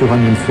 obviously with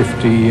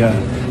 250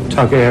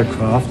 tug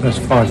aircraft, that's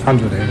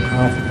 500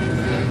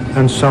 aircraft,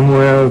 and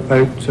somewhere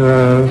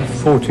about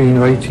 14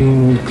 or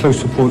 18 close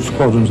support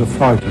squadrons of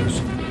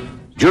fighters.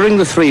 During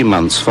the 3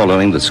 months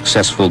following the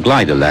successful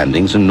glider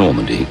landings in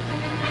Normandy,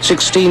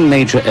 16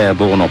 major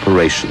airborne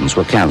operations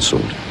were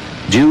cancelled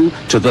due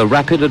to the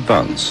rapid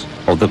advance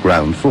of the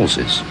ground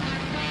forces.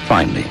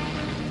 Finally,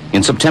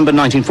 in September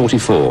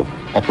 1944,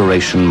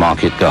 Operation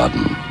Market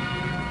Garden.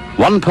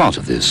 One part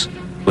of this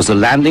was the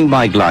landing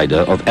by glider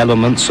of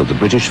elements of the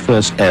British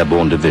 1st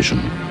Airborne Division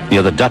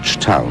near the Dutch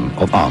town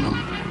of Arnhem.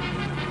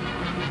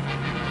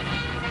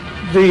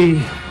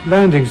 The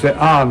landings at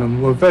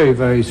Arnhem were very,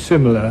 very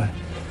similar.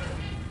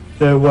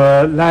 There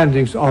were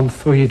landings on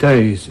 3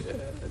 days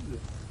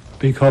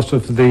because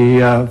of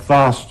the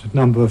vast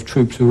number of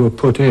troops who were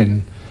put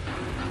in.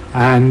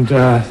 And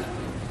the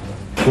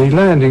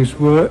landings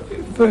were,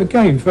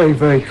 again, very,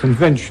 very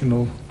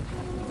conventional.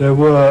 There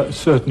were a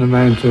certain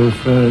amount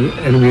of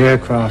enemy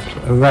aircraft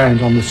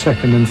around on the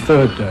 2nd and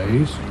 3rd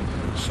days.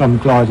 Some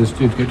gliders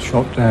did get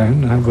shot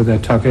down with their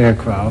tug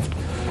aircraft,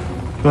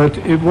 but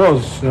it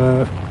was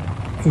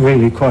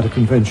really quite a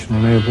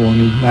conventional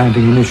airborne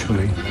landing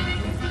initially.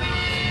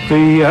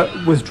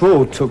 The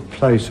withdrawal took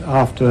place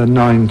after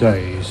 9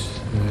 days.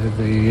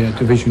 The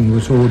division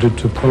was ordered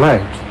to pull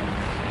out.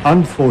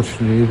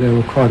 Unfortunately, there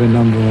were quite a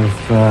number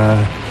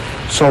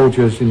of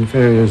soldiers in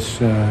various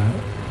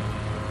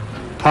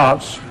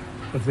parts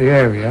of the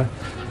area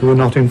who were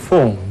not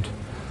informed.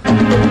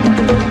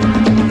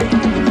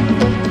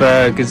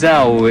 The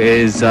Gazelle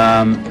is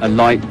a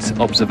light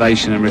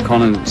observation and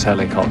reconnaissance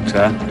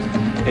helicopter.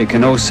 It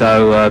can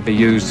also be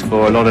used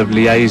for a lot of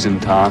liaison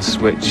tasks,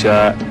 which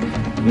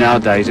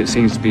nowadays it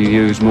seems to be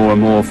used more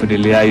and more for the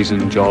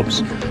liaison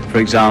jobs. For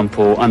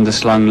example,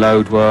 underslung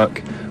load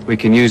work. We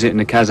can use it in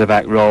the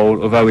Casevac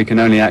role, although we can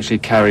only actually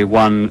carry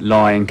one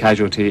lying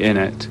casualty in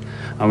it.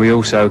 And we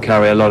also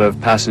carry a lot of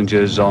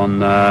passengers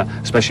on,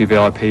 especially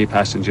VIP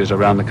passengers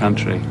around the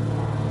country.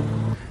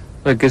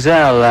 The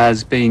Gazelle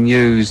has been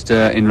used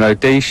in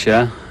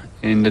Rhodesia,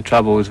 in the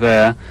troubles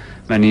there,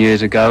 many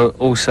years ago,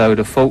 also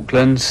the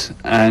Falklands,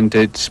 and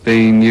it's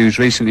been used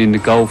recently in the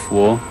Gulf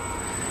War.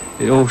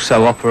 It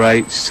also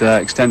operates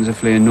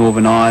extensively in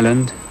Northern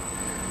Ireland.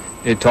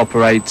 It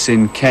operates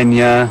in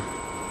Kenya,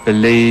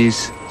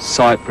 Belize,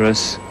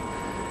 Cyprus,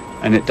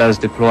 and it does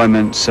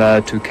deployments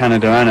to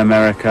Canada and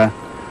America,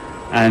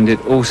 and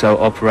it also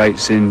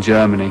operates in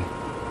Germany.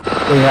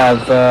 We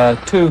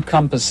have 2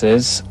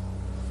 compasses,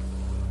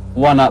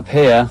 one up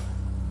here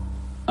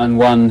and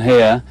one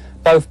here,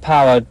 both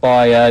powered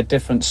by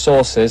different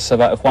sources, so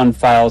that if one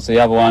fails, the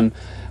other one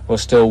will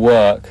still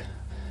work.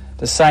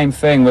 The same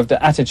thing with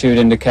the attitude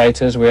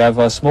indicators. We have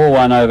a small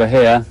one over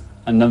here,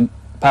 and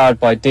powered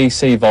by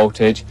DC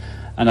voltage,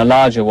 and a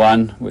larger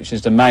one, which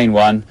is the main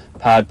one,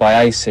 powered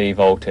by AC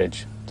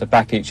voltage, to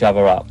back each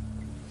other up.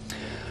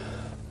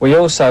 We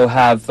also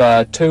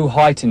have 2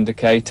 height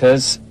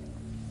indicators.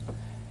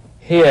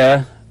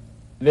 Here,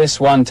 this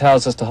one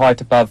tells us the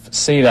height above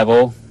sea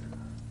level,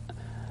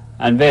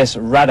 and this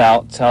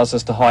radout tells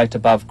us the height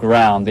above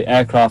ground. The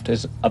aircraft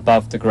is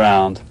above the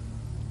ground.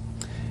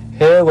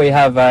 Here we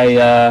have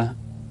a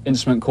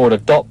instrument called a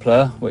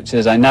Doppler, which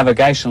is a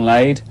navigational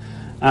aid,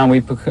 and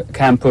we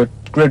can put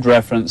grid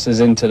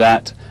references into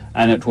that,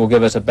 and it will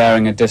give us a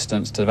bearing and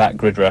distance to that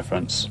grid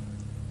reference.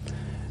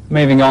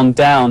 Moving on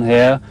down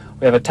here,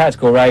 we have a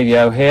tactical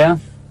radio here,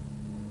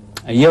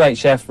 a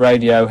UHF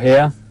radio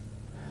here,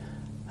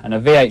 and a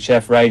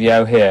VHF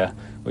radio here,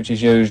 which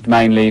is used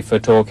mainly for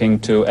talking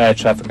to air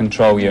traffic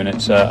control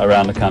units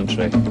around the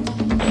country.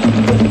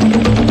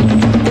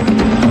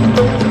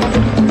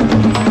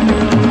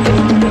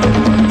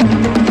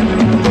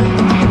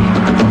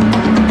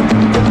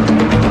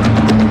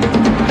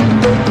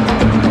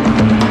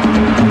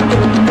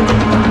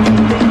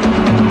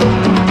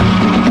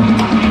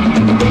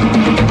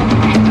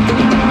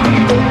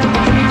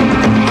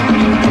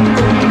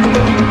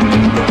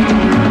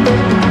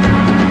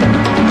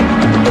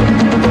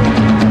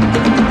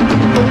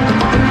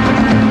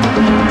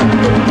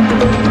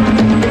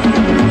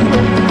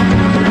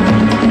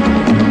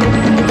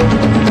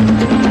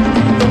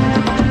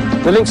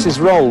 The Lynx's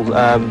role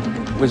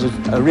was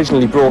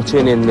originally brought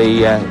in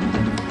the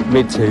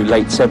mid to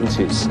late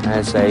 70s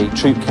as a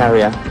troop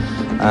carrier,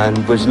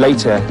 and was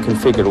later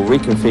configured or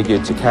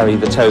reconfigured to carry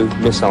the TOW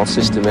missile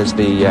system as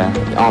the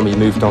Army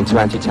moved on to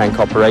anti-tank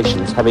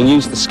operations. Having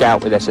used the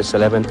Scout with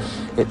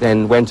SS-11, it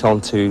then went on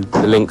to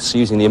the Lynx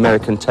using the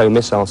American TOW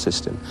missile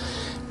system.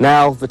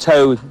 Now the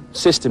TOW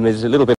system is a little bit